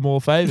ask for more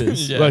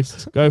favors. Yes.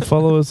 Like, go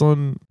follow us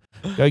on,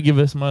 go give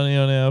us money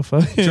on our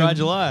fucking Dry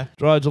July.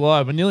 Dry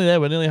July. We're nearly there.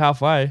 We're nearly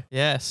halfway.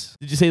 Yes.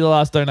 Did you see the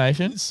last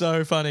donation?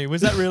 So funny. Was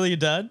that really your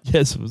dad?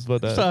 Yes, it was my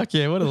dad. Fuck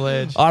yeah, what a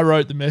ledge. I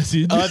wrote the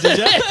message. Oh, did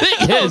you?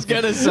 I Yes. was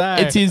going to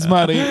say. It's his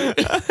money.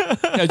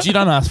 Goes, you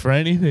don't ask for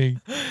anything.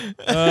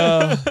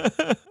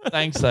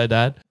 Thanks, though,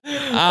 Dad.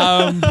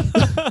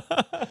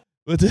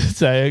 What did it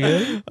say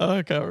again? Oh,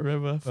 I can't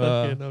remember.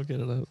 Fucking, I'll get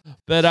it up.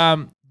 But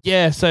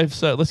yeah. So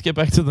let's get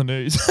back to the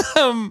news.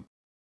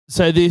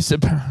 So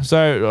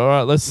all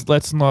right,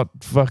 let's not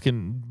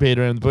fucking beat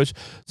around the bush.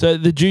 So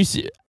the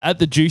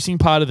juicing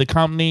part of the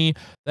company,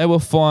 they were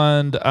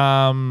fined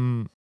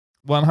 $120,000.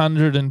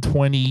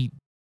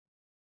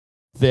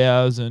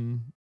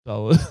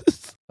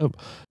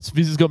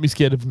 Spiz has got me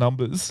scared of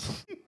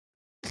numbers.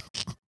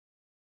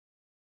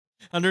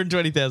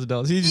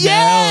 $120,000. He's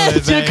Yes,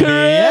 nailed it, you're baby.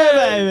 correct.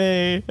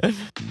 Yeah,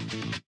 baby.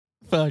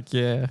 Fuck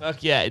yeah.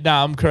 Fuck yeah, no,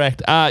 I'm correct.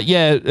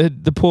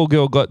 The poor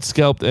girl got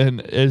scalped,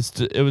 and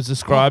it was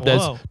described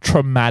whoa. as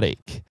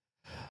traumatic.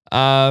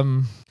 I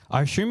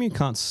assume you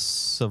can't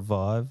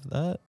survive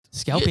that.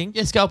 Scalping?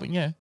 Yeah, scalping.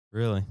 Yeah,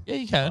 Really? yeah,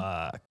 you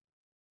can.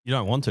 You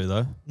don't want to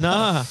though.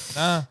 Nah.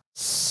 Nah.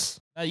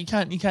 No, you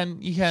can't.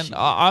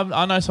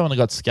 I know someone that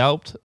got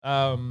scalped.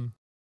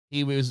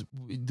 He was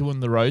doing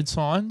the road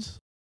signs,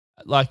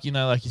 like you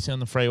see on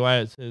the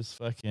freeway. It says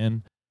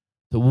fucking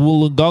The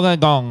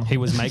Wollongong. He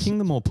was making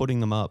them or putting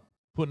them up?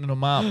 Putting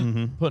them up.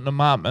 Mm-hmm. Putting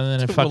them up, and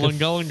then it fucking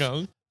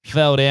Wollongong.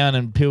 fell down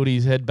and peeled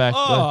his head back.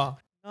 Oh,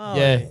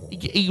 yeah,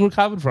 he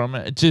recovered from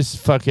it. It just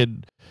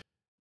fucking.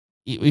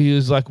 He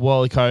was like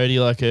Wally Coyote,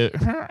 like an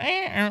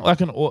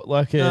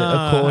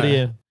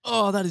accordion.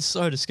 Oh, that is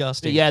so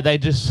disgusting. But yeah, they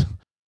just,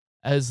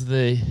 as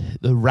the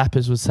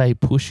rappers would say,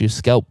 push your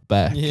scalp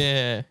back.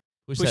 Yeah.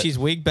 Push his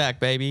wig back,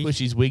 baby. Push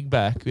his wig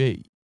back. Yeah.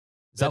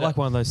 Is that like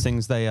one of those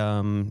things they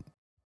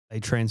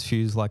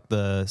transfuse like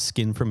the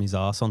skin from his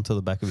ass onto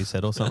the back of his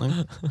head or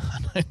something?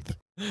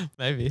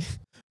 Maybe.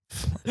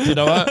 You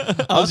know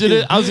what? I was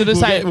gonna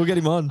say we'll get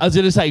him on. I was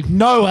gonna say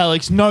no,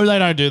 Alex. No, they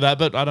don't do that.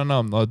 But I don't know.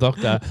 I'm not a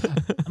doctor.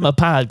 I'm a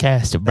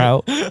podcaster,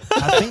 bro.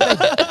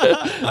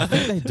 I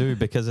think they do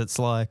because it's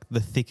like the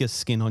thickest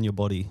skin on your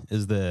body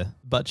is the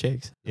butt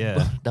cheeks.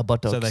 Yeah, the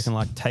buttocks. So they can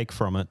like take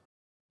from it.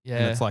 Yeah,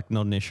 and it's like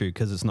not an issue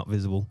because it's not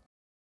visible.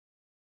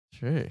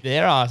 True.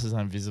 Their asses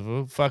aren't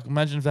visible. Fuck,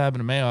 imagine if that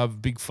happened to me. I have a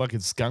big fucking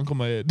skunk on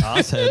my head.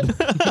 Ass head.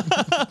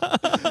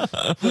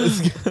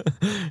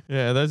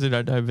 Yeah, those who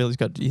don't know, Billy's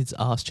got his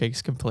ass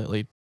cheeks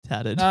completely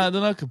tattered. No,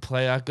 they're not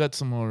complete. I got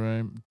some more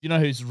room. You know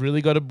who's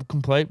really got a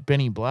complete?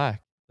 Benny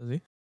Black. Does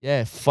he?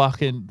 Yeah,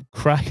 fucking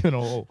cracking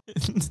all.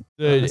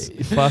 Dude,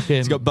 fucking.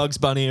 He's got Bugs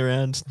Bunny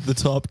around the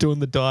top doing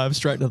the dive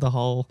straight into the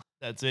hole.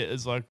 That's it.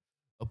 It's like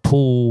a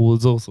pool.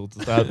 There's all sorts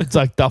of stuff. It's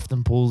like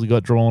Dufton pools he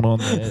got drawn on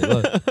there.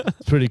 Like,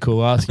 it's pretty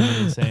cool. Asking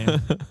him to see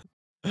him.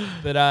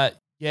 But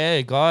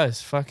yeah,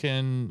 guys,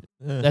 fucking,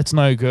 that's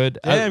no good.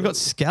 Yeah, I've got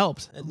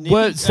scalped. At Nippies?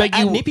 Well, so at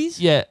Nippies?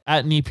 Yeah,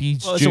 at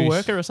Nippies. Well, it's a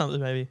worker or something,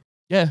 maybe.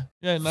 Yeah,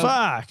 yeah. No.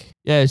 Fuck.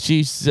 Yeah,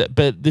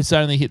 but this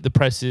only hit the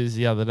presses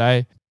the other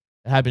day.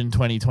 It happened in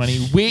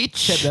 2020,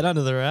 which kept that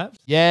under the wraps.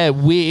 Yeah,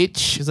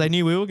 which because they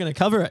knew we were going to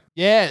cover it.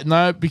 Yeah,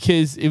 no,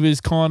 because it was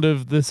kind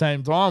of the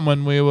same time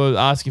when we were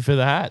asking for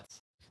the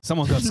hats.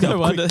 Someone got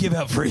scalped. Quick, give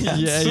out free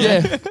hats. Yeah.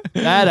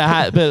 They had a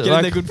hat, but Get like,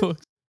 in there good for.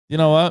 You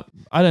know what?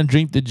 I don't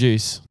drink the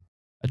juice.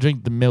 I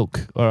drink the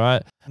milk. All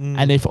right.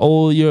 And if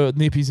all your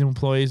Nippies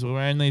employees were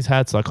wearing these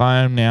hats like I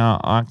am now,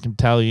 I can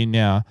tell you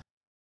now,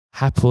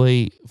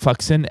 happily,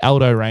 fuck, send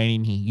Aldo Rain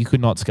in here. You could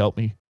not scalp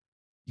me.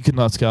 You could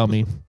not scalp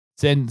me.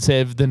 Send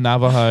Sev the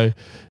Navajo.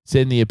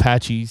 Send the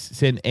Apaches.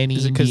 Send any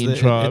Indian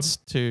tribe. It's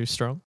too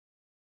strong.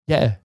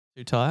 Yeah.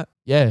 Too tight.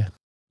 Yeah.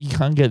 You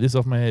can't get this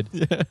off my head.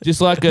 Yeah.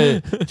 Just like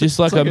a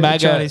MAGA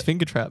Chinese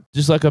finger trap.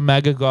 Just like a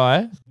MAGA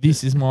guy.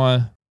 This is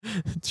my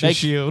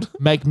shield.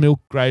 Make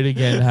milk great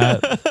again hat.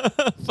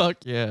 Fuck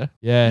yeah.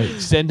 Yeah.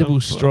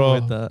 Extendable straw.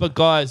 But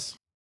guys,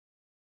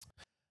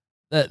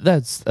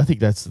 that's I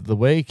think that's the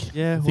week.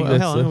 Yeah. I think Well,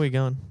 how long are we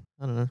going?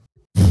 I don't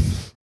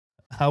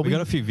know. We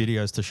got a few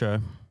videos to show.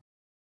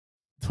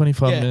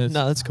 25 minutes.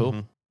 No, that's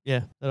cool.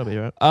 Yeah, that'll be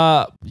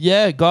right.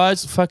 Yeah,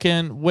 guys,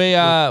 fucking we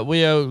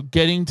are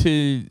getting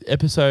to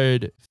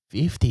episode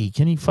 50.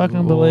 Can you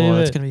fucking believe it?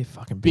 It's gonna be a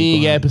fucking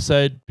big one.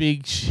 episode,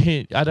 big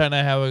shit. I don't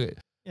know how we.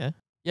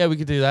 Yeah, we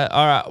could do that.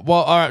 All right.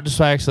 Well, all right. Just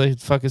actually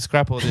fucking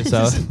scrap all this.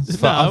 No,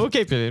 we'll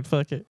keep it in.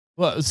 Fuck it.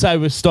 Well, say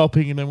we're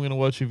stopping and then we're gonna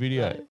watch a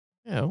video.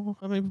 Yeah, well,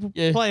 I mean,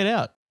 play it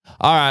out.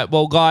 All right.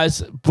 Well,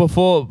 guys,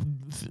 before.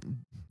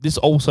 This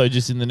also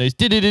just in the news.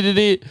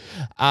 Smiz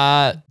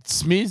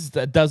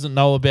that doesn't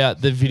know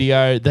about the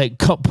video that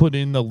got put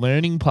in the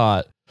learning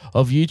part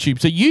of YouTube.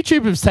 So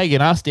YouTube has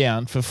taken us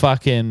down for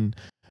fucking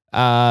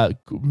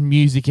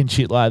music and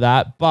shit like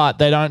that, but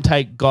they don't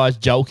take guys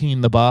joking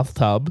in the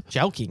bathtub.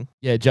 Joking?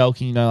 Yeah,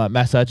 joking, you know, like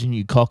massaging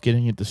your cock,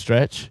 getting it to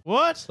stretch.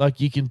 What? Like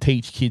you can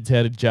teach kids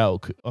how to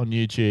joke on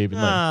YouTube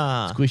and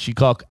like squish your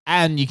cock.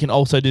 And you can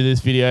also do this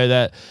video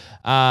that,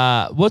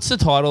 what's the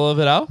title of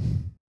it, Al?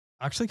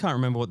 I actually can't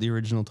remember what the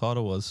original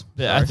title was.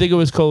 Yeah, I think it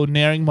was called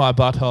Naring My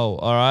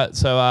Butthole. All right.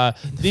 So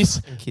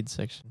this kids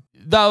section.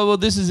 No, well,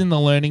 this is in the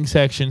learning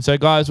section. So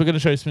guys, we're going to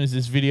show Smiz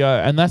this video,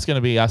 and that's going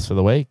to be us for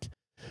the week.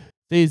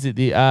 See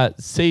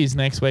you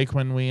next week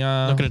when we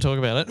Not going to talk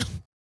about it.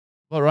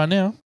 What, right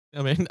now?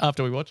 I mean,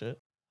 after we watch it.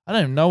 I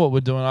don't even know what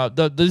we're doing.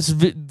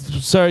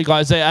 Sorry,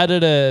 guys. They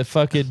added a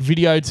fucking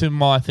video to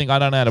my thing. I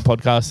don't know how to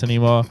podcast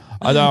anymore.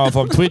 I don't know if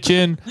I'm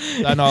twitching.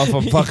 I don't know if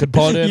I'm fucking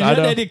podding. You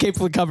don't need to keep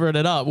covering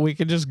it up. We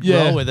can just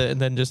roll with it and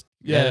then just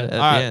edit at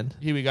the end.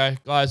 Here we go.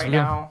 Guys, right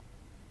now.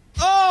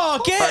 Oh,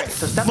 get Alright,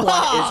 so step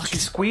one is to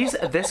squeeze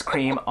this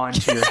cream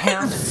onto your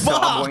hand. So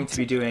I'm going to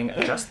be doing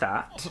just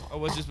that. I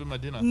was just with my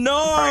dinner. No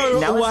Alright,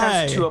 now way.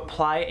 it says to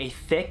apply a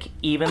thick,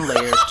 even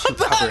layer to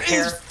cover your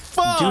hair.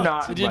 Do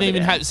not You didn't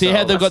even have. See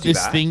how they've got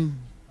this thing.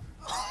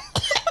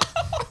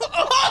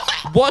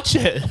 Watch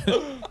it.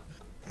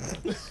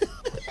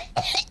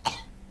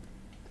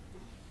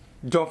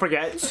 Don't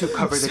forget to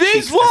cover the Smiz,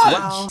 cheeks watch! as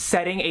well.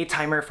 Setting a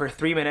timer for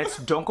 3 minutes.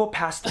 Don't go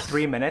past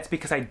 3 minutes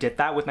because I did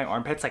that with my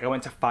armpits. Like I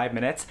went to 5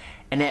 minutes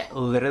and it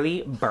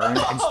literally burned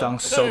and stung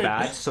so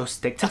bad. So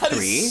stick to 3.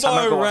 is so I'm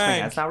gonna go wash my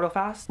rank. hands now real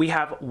fast. We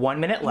have 1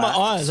 minute My left.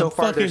 eyes, So I'm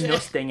far there's fucking- no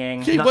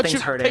stinging. Okay,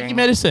 Nothing's hurting. Take your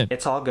medicine.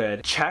 It's all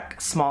good. Check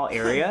small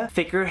area.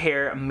 Thicker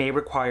hair may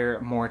require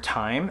more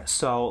time.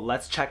 So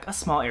let's check a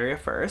small area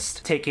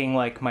first. Taking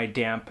like my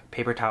damp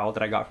paper towel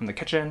that I got from the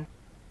kitchen.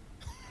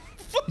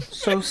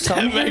 So some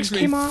That hairs makes me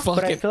came off, but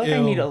I fucking feel like I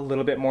ill. need a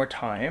little bit more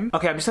time.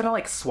 Okay, I'm just gonna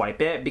like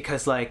swipe it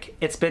because like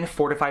it's been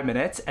 4 to 5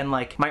 minutes and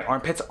like my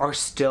armpits are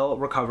still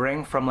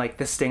recovering from like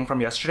the sting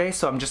from yesterday.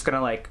 So I'm just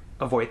gonna like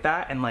avoid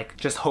that and like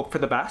just hope for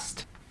the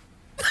best.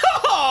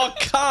 Oh,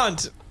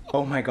 can't.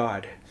 Oh my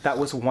god, that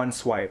was one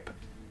swipe.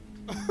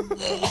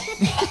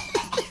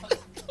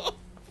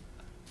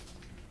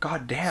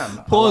 God damn,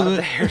 a lot of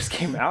the hairs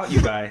came out,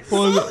 you guys.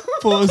 Pause it.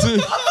 Pause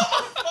it.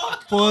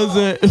 Pause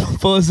it.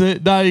 Pause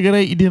it. No, you gotta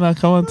eat your dinner.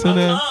 Come on, sit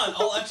down.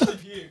 I'll actually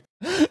puke.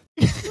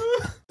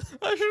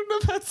 I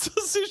shouldn't have had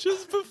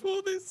sausages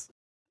before this.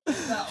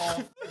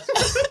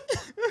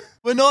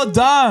 We're not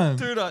done.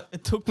 Dude,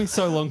 it took me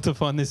so long to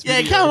find this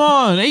Yeah, video. come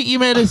on. Eat your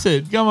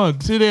medicine. Come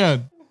on, sit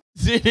down.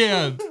 Sit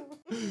down.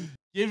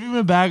 Give him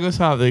a bag or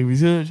something.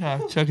 He's gonna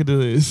chuck into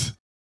this.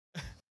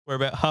 We're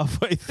about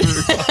halfway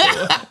through.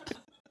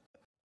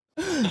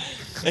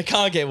 It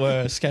can't get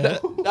worse, can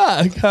it? No,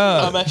 it can't.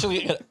 I'm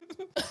actually gonna...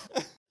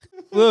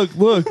 Look.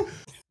 No,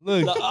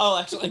 I'll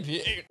actually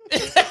puke.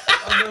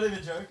 I'm not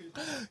even joking.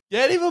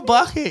 Get him a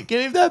bucket.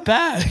 Get him that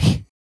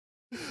bag.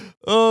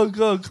 Oh,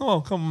 God.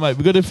 Come on, mate.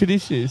 We got to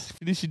finish this.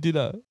 Finish your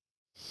dinner.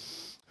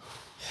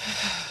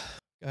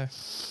 Go.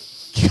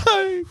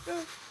 Go.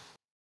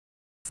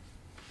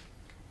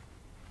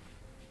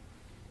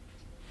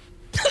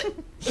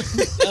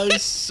 That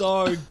is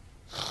so...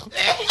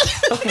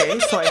 Okay,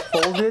 so I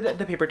folded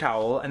the paper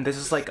towel and this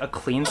is like a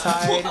clean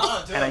side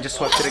and I just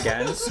swept it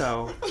again,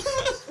 so...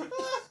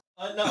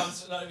 No, I'm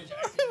not even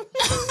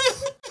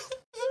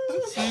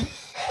joking.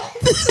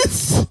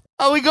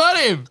 Oh, we got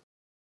him.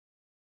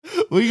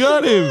 We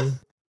got him.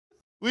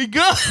 We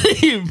got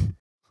him.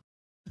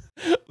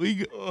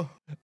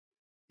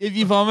 If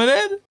you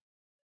vomited,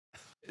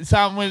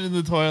 something went in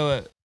the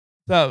toilet.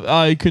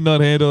 Oh, he could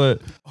not handle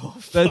it. Oh,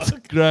 fuck. That's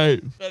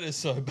great. That is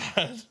so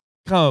bad.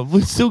 Come on,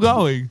 we're still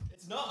going.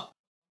 It's not.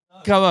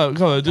 No. Come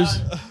on.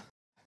 Just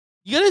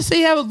you gotta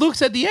see how it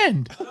looks at the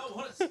end. I don't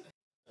want to...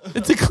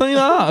 It's a clean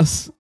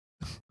ass.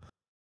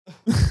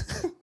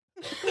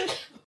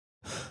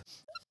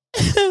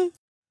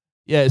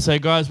 Yeah, so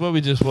guys, what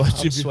we just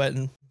watched. I'm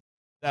sweating.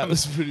 That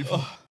was pretty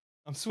fun.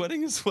 I'm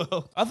sweating as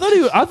well. I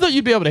thought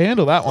you'd be able to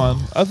handle that one.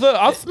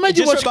 I made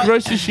you watch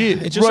gross as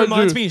shit. It just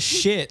reminds me of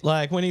shit.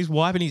 Like when he's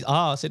wiping his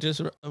ass, it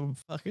just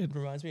fucking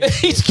reminds me of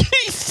shit.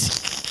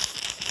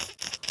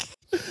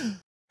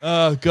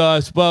 Oh,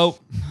 guys. Well,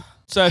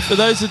 so for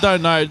those that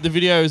don't know, the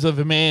video is of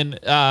a man.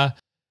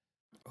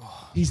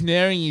 He's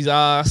naring his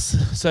ass.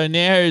 So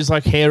Nair is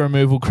like hair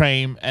removal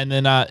cream, and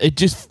then it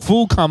just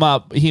full come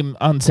up, him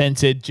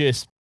uncensored,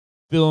 just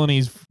filling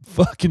his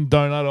fucking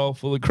donut hole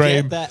full of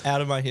cream. Get that out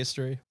of my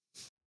history.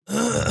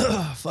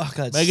 Fuck,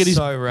 that's Make it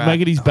so rad.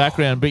 Make it his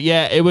background. But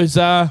yeah, it was.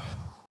 I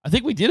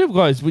think we did it,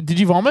 guys. Did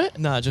you vomit?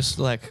 Nah, just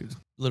like a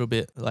little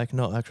bit, like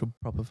not actual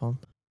proper vom.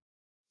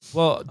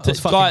 Well, I was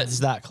fucking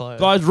that close.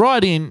 Guys,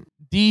 right in.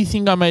 Do you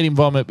think I made him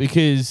vomit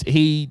because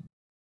he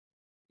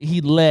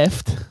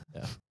left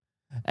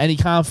and he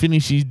can't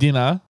finish his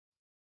dinner?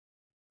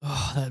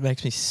 Oh, that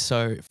makes me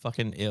so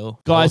fucking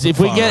ill. Guys, if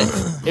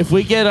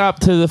we get up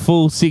to the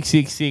full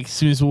 666,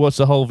 Smith will watch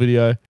the whole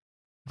video.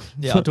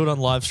 Yeah, I'll do it on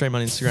live stream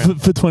on Instagram.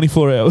 For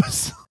 24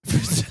 hours.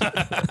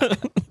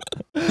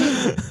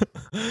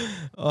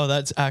 Oh,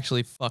 that's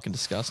actually fucking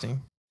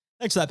disgusting.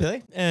 Thanks for that,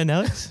 Billy. And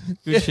Alex.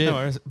 Good Yeah, shit. no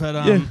worries. But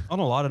on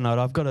a lighter note,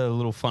 I've got a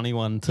little funny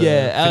one to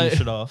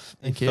finish it off,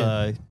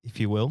 if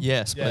you will.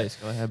 Yes, please.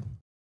 Go ahead.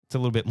 It's a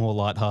little bit more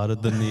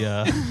lighthearted than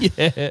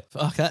the...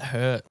 Fuck, that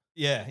hurt.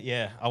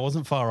 Yeah. I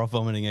wasn't far off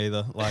vomiting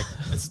either. Like,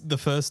 it's the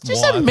first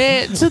Just wipe.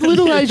 it's a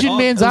little Asian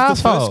man's it was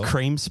asshole. the first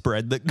cream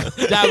spread that...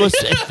 That was...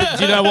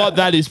 Do you know what?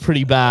 That is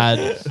pretty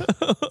bad.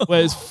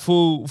 Where it's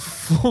full...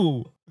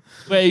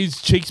 Where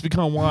his cheeks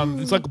become one.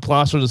 It's like a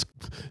plaster just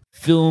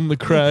filling the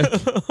crack.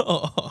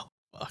 Oh,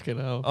 fucking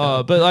hell.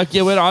 Oh, but like,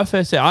 yeah, when I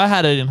first said I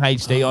had it in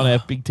HD on our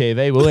big TV,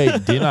 we were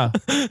eating dinner.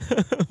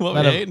 What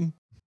were you eating?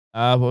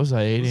 What was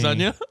I eating?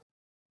 Lasagna?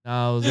 No,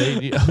 I was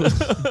eating...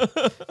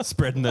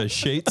 Spreading those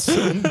sheets.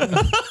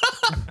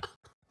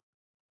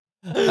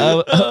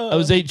 I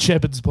was eating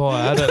shepherd's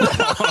pie. I don't...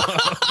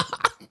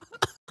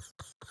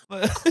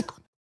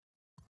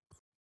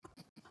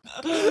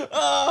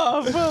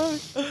 Oh,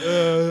 fuck.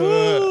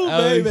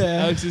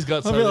 Alex has got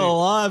I something. feel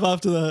alive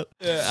after that.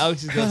 Yeah,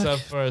 Alex has got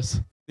something for us.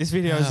 This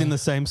video is in the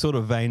same sort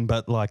of vein,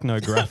 but like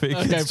no graphic.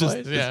 Okay, it's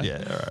just, please,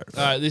 yeah. all right.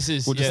 All right, this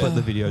is... We'll just let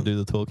the video do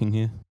the talking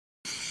here.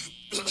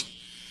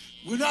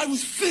 When I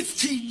was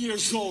 15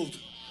 years old,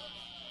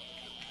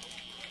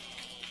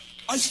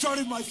 I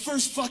started my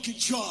first fucking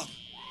job.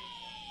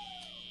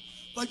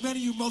 Like many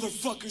of you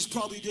motherfuckers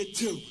probably did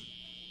too.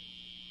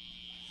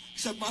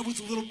 Except mine was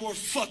a little more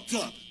fucked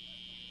up.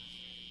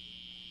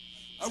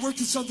 I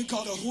worked at something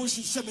called a horse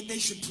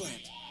insemination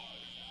plant.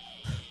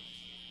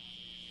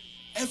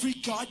 Every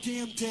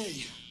goddamn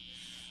day,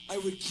 I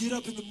would get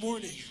up in the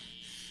morning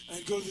and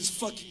I'd go to this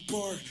fucking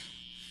barn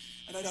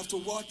and I'd have to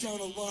walk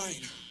down a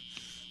line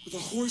with a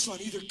horse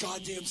on either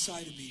goddamn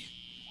side of me.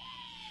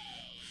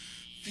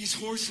 These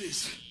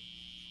horses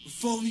were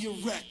fully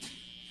erect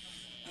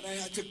and I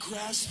had to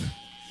grasp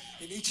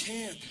in each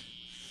hand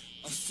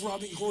a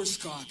throbbing horse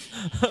cock,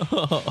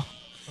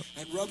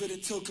 and rub it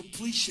until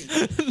completion.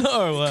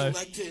 No way. And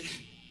collect it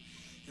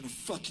in a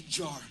fucking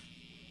jar.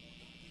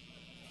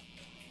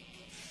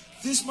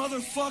 This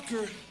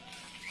motherfucker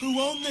who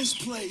owned this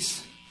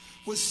place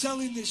was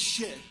selling this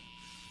shit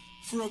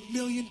for $1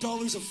 million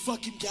a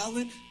fucking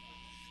gallon,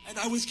 and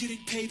I was getting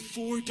paid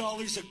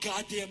 $4 a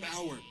goddamn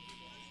hour.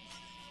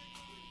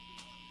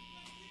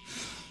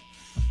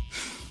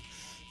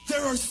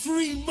 There are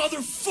 3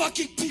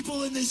 motherfucking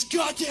people in this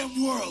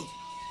goddamn world.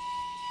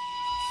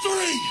 3.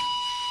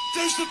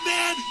 There's the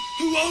man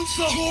who owns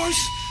the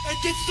horse and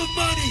gets the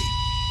money.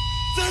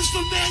 There's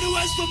the man who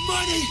has the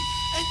money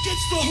and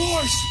gets the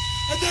horse.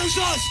 And there's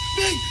us,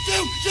 me,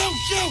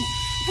 you.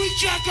 We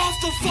jack off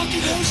the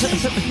fucking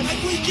horses and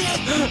we get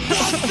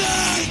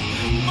nothing.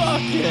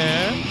 Fuck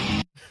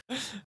yeah.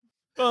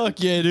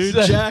 Fuck yeah, dude.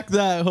 Jack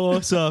that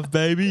horse off,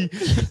 baby.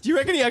 Do you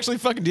reckon he actually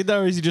fucking did that,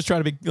 or is he just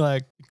trying to be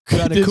like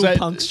kind of cool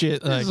punk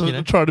shit? Like, you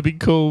know? Trying to be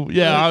cool.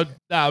 Yeah,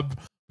 I'm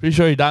pretty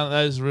sure he done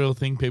that. Is a real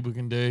thing people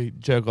can do.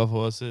 Jerk off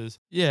horses.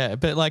 Yeah,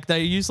 but like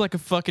they use like a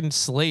fucking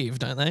sleeve,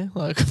 don't they?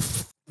 Like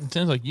it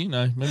sounds like you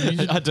know. Maybe you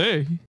should. I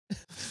do.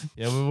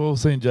 Yeah, we've all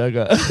seen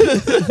Joker.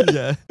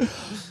 Yeah.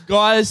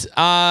 Guys,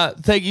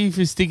 thank you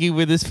for sticking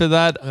with us for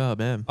that. Oh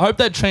man. I hope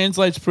that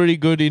translates pretty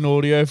good in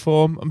audio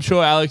form. I'm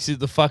sure Alex is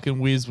the fucking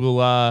whiz will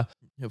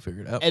he'll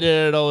figure it out.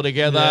 Edit it all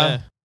together.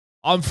 Yeah.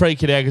 I'm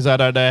freaking out because I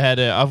don't know how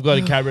to. I've got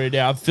a camera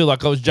now. I feel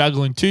like I was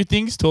juggling 2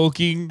 things,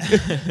 talking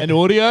and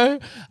audio,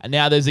 and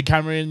now there's a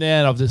camera in there,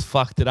 and I've just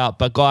fucked it up.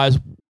 But guys,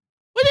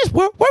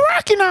 we're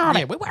working on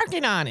it. We're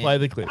working on it. Play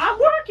the clip. I'm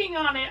working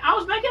on it. I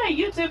was making a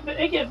YouTube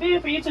video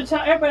for you to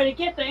tell everybody to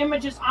get the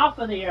images off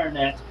of the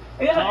internet.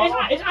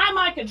 It's out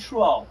my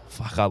control.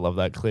 Fuck, I love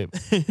that clip,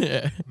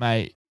 Yeah.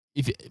 mate.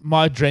 If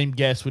my dream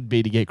guest would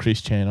be to get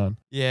Chris Chan on,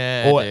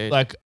 Yeah, or dude.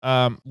 like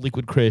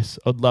Liquid Chris.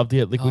 I'd love to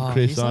get Liquid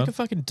Chris he's on. like a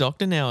fucking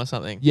doctor now or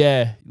something.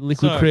 Yeah,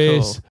 Liquid So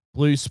Chris, cool.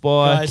 Blue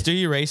Spike. Guys, do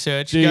your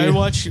research. Do Go you-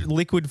 watch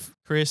Liquid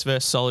Chris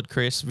versus Solid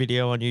Chris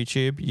video on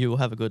YouTube. You will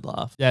have a good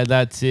laugh. Yeah,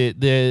 that's it.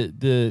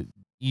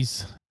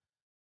 It's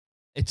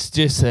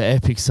just an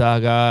epic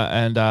saga,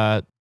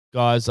 and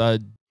guys, I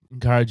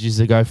encourage you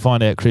to go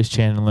find out Chris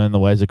Chan and learn the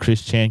ways of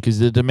Chris Chan because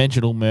the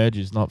dimensional merge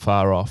is not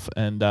far off.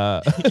 And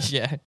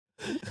Yeah.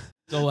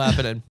 It's all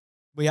happening.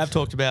 We have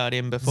talked about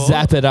him before.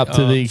 zap it up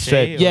to the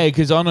extreme. gee, or- Yeah,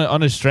 because on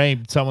a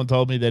stream, someone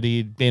told me that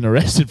he'd been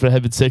arrested for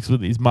having sex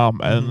with his mum,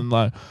 and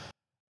like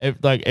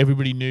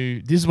everybody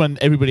knew. This is when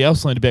everybody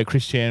else learned about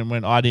Chris Chan,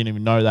 when I didn't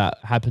even know that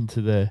happened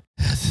to the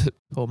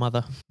Poor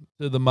mother.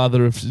 to the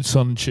mother of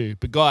Son Chu.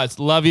 But guys,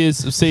 love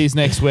yous. I'll see yous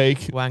next week.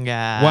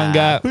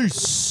 Wanga.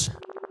 Peace.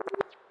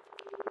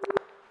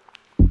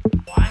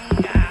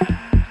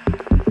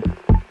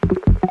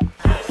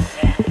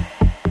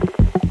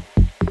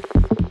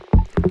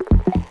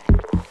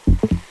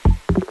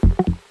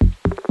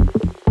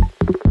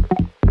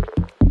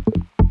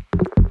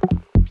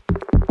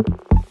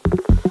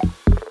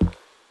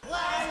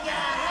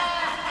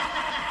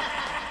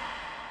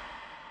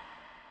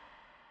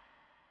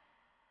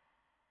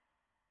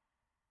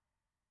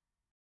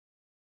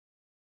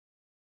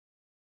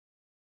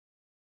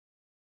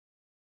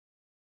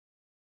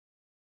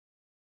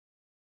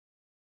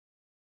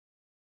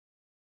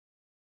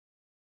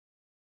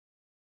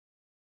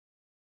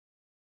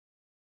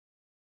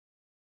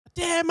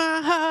 Damn,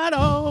 my heart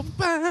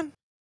open.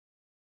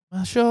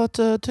 My shorts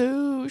are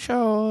too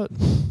short.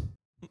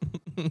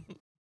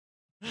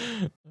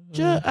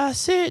 I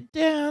sit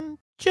down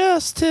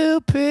just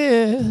to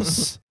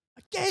piss.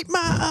 I gave my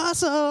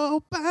ass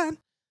open.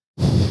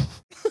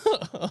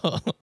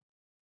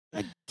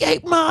 I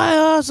gave my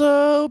ass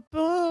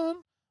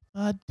open.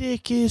 My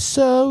dick is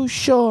so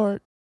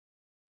short.